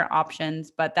have 2 different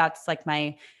options, but that's like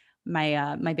my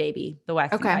baby, the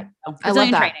waxing guide. So, I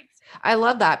love that. Trainings. I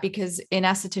love that because in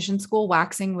esthetician school,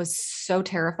 waxing was so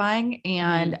terrifying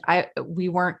and we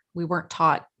weren't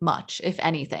taught much, if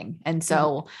anything. And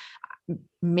so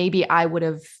maybe I would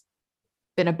have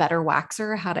been a better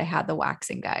waxer had I had the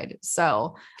waxing guide.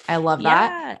 So I love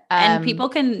that. And people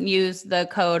can use the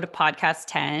code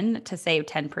podcast10 to save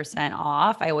 10%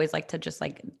 off. I always like to just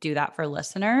like do that for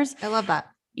listeners. I love that.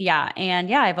 Yeah.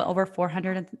 And I have over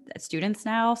 400 students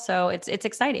now. So it's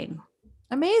exciting.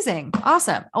 Amazing.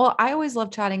 Awesome. Well, I always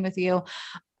love chatting with you.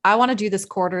 I want to do this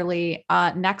quarterly.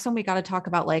 Next one, we got to talk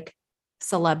about like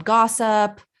celeb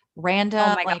gossip, random.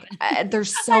 Oh my God.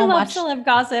 There's so much celeb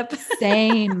gossip.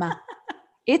 Same.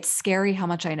 It's scary how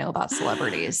much I know about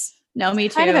celebrities. No, me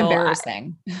too. Kind of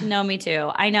embarrassing. No, me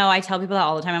too. I know. I tell people that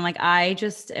all the time. I'm like, I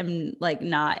just am like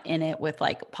not in it with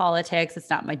like politics.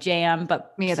 It's not my jam,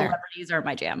 but me either. Celebrities are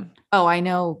my jam. Oh, I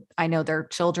know their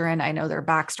children. I know their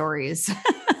backstories.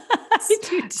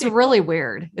 It's really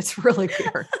weird. It's really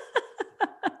weird.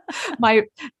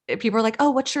 People are like,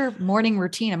 oh, what's your morning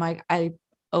routine? I'm like, I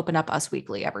open up Us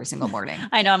Weekly every single morning.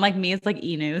 I know. I'm like, me, it's like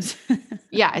e-news.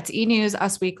 Yeah, it's e-news,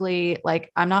 Us Weekly.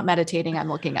 Like, I'm not meditating. I'm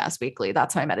looking at Us Weekly.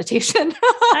 That's my meditation.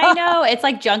 I know. It's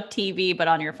like junk TV, but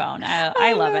on your phone.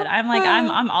 I love it. I'm like,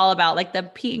 I'm all about like the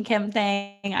Pete and Kim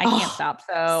thing. I can't stop.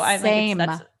 So I'm like, same.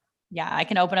 yeah, I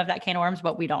can open up that can of worms,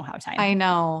 but we don't have time. I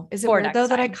know. Is it For weird though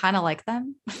that I time. kind of like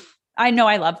them? I know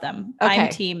I love them. I'm Okay.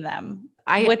 team them.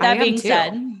 I With that am being too.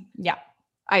 said, yeah.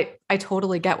 I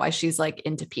totally get why she's like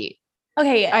into Pete.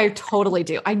 Okay. I totally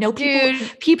do. I know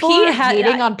Dude, people Pete are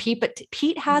hating on Pete, but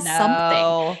Pete has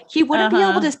something. He wouldn't be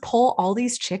able to pull all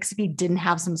these chicks if he didn't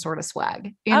have some sort of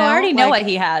swag. You know? I already know what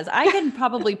he has. I can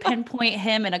probably pinpoint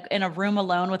him in a room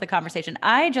alone with a conversation.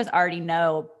 I just already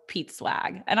know Pete's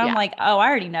swag. And I'm like, oh, I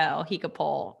already know he could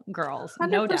pull girls. 100%.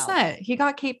 No doubt. He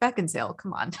got Kate Beckinsale.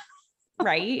 Come on.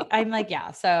 Right? I'm like,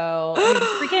 yeah. So I mean,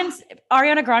 freaking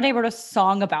Ariana Grande wrote a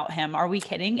song about him. Are we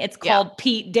kidding? It's called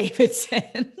Pete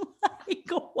Davidson. Like,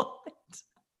 what?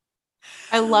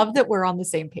 I love that we're on the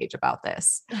same page about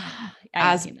this.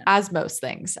 As most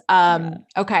things.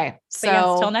 Okay.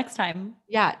 So till next time.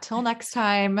 Yeah. Till next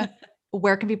time.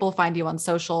 Where can people find you on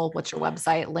social? What's your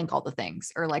website? Link all the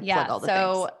things or like plug all the things.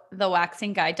 So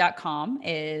thewaxingguide.com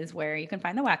is where you can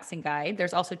find the waxing guide.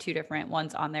 There's also 2 different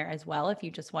ones on there as well. If you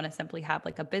just want to simply have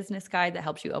like a business guide that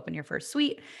helps you open your first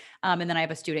suite. And then I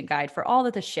have a student guide for all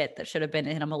of the shit that should have been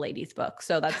in a Milady's book.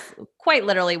 So that's quite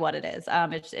literally what it is.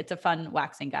 It's a fun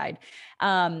waxing guide.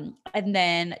 And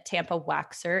then Tampa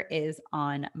Waxer is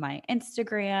on my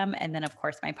Instagram. And then of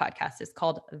course my podcast is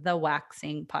called The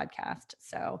Waxing Podcast.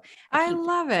 So I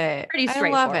love it. Pretty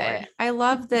straightforward. I love it. I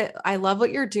love that. I love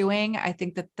what you're doing. I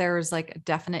think that there's like a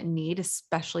definite need,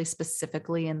 especially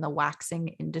specifically in the waxing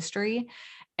industry.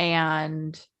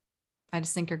 And I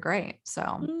just think you're great.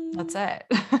 So that's it.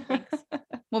 Thanks.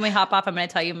 When we hop off, I'm going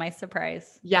to tell you my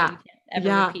surprise. Yeah.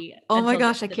 Repeat oh my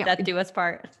gosh. I can't. Death do us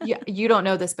part. Yeah. You don't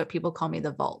know this, but people call me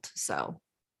the Vault. So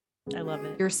I love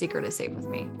it. Your secret is safe with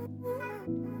me.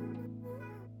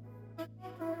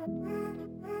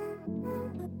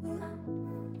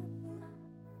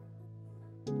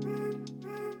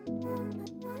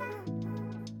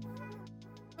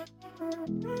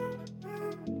 Thank you.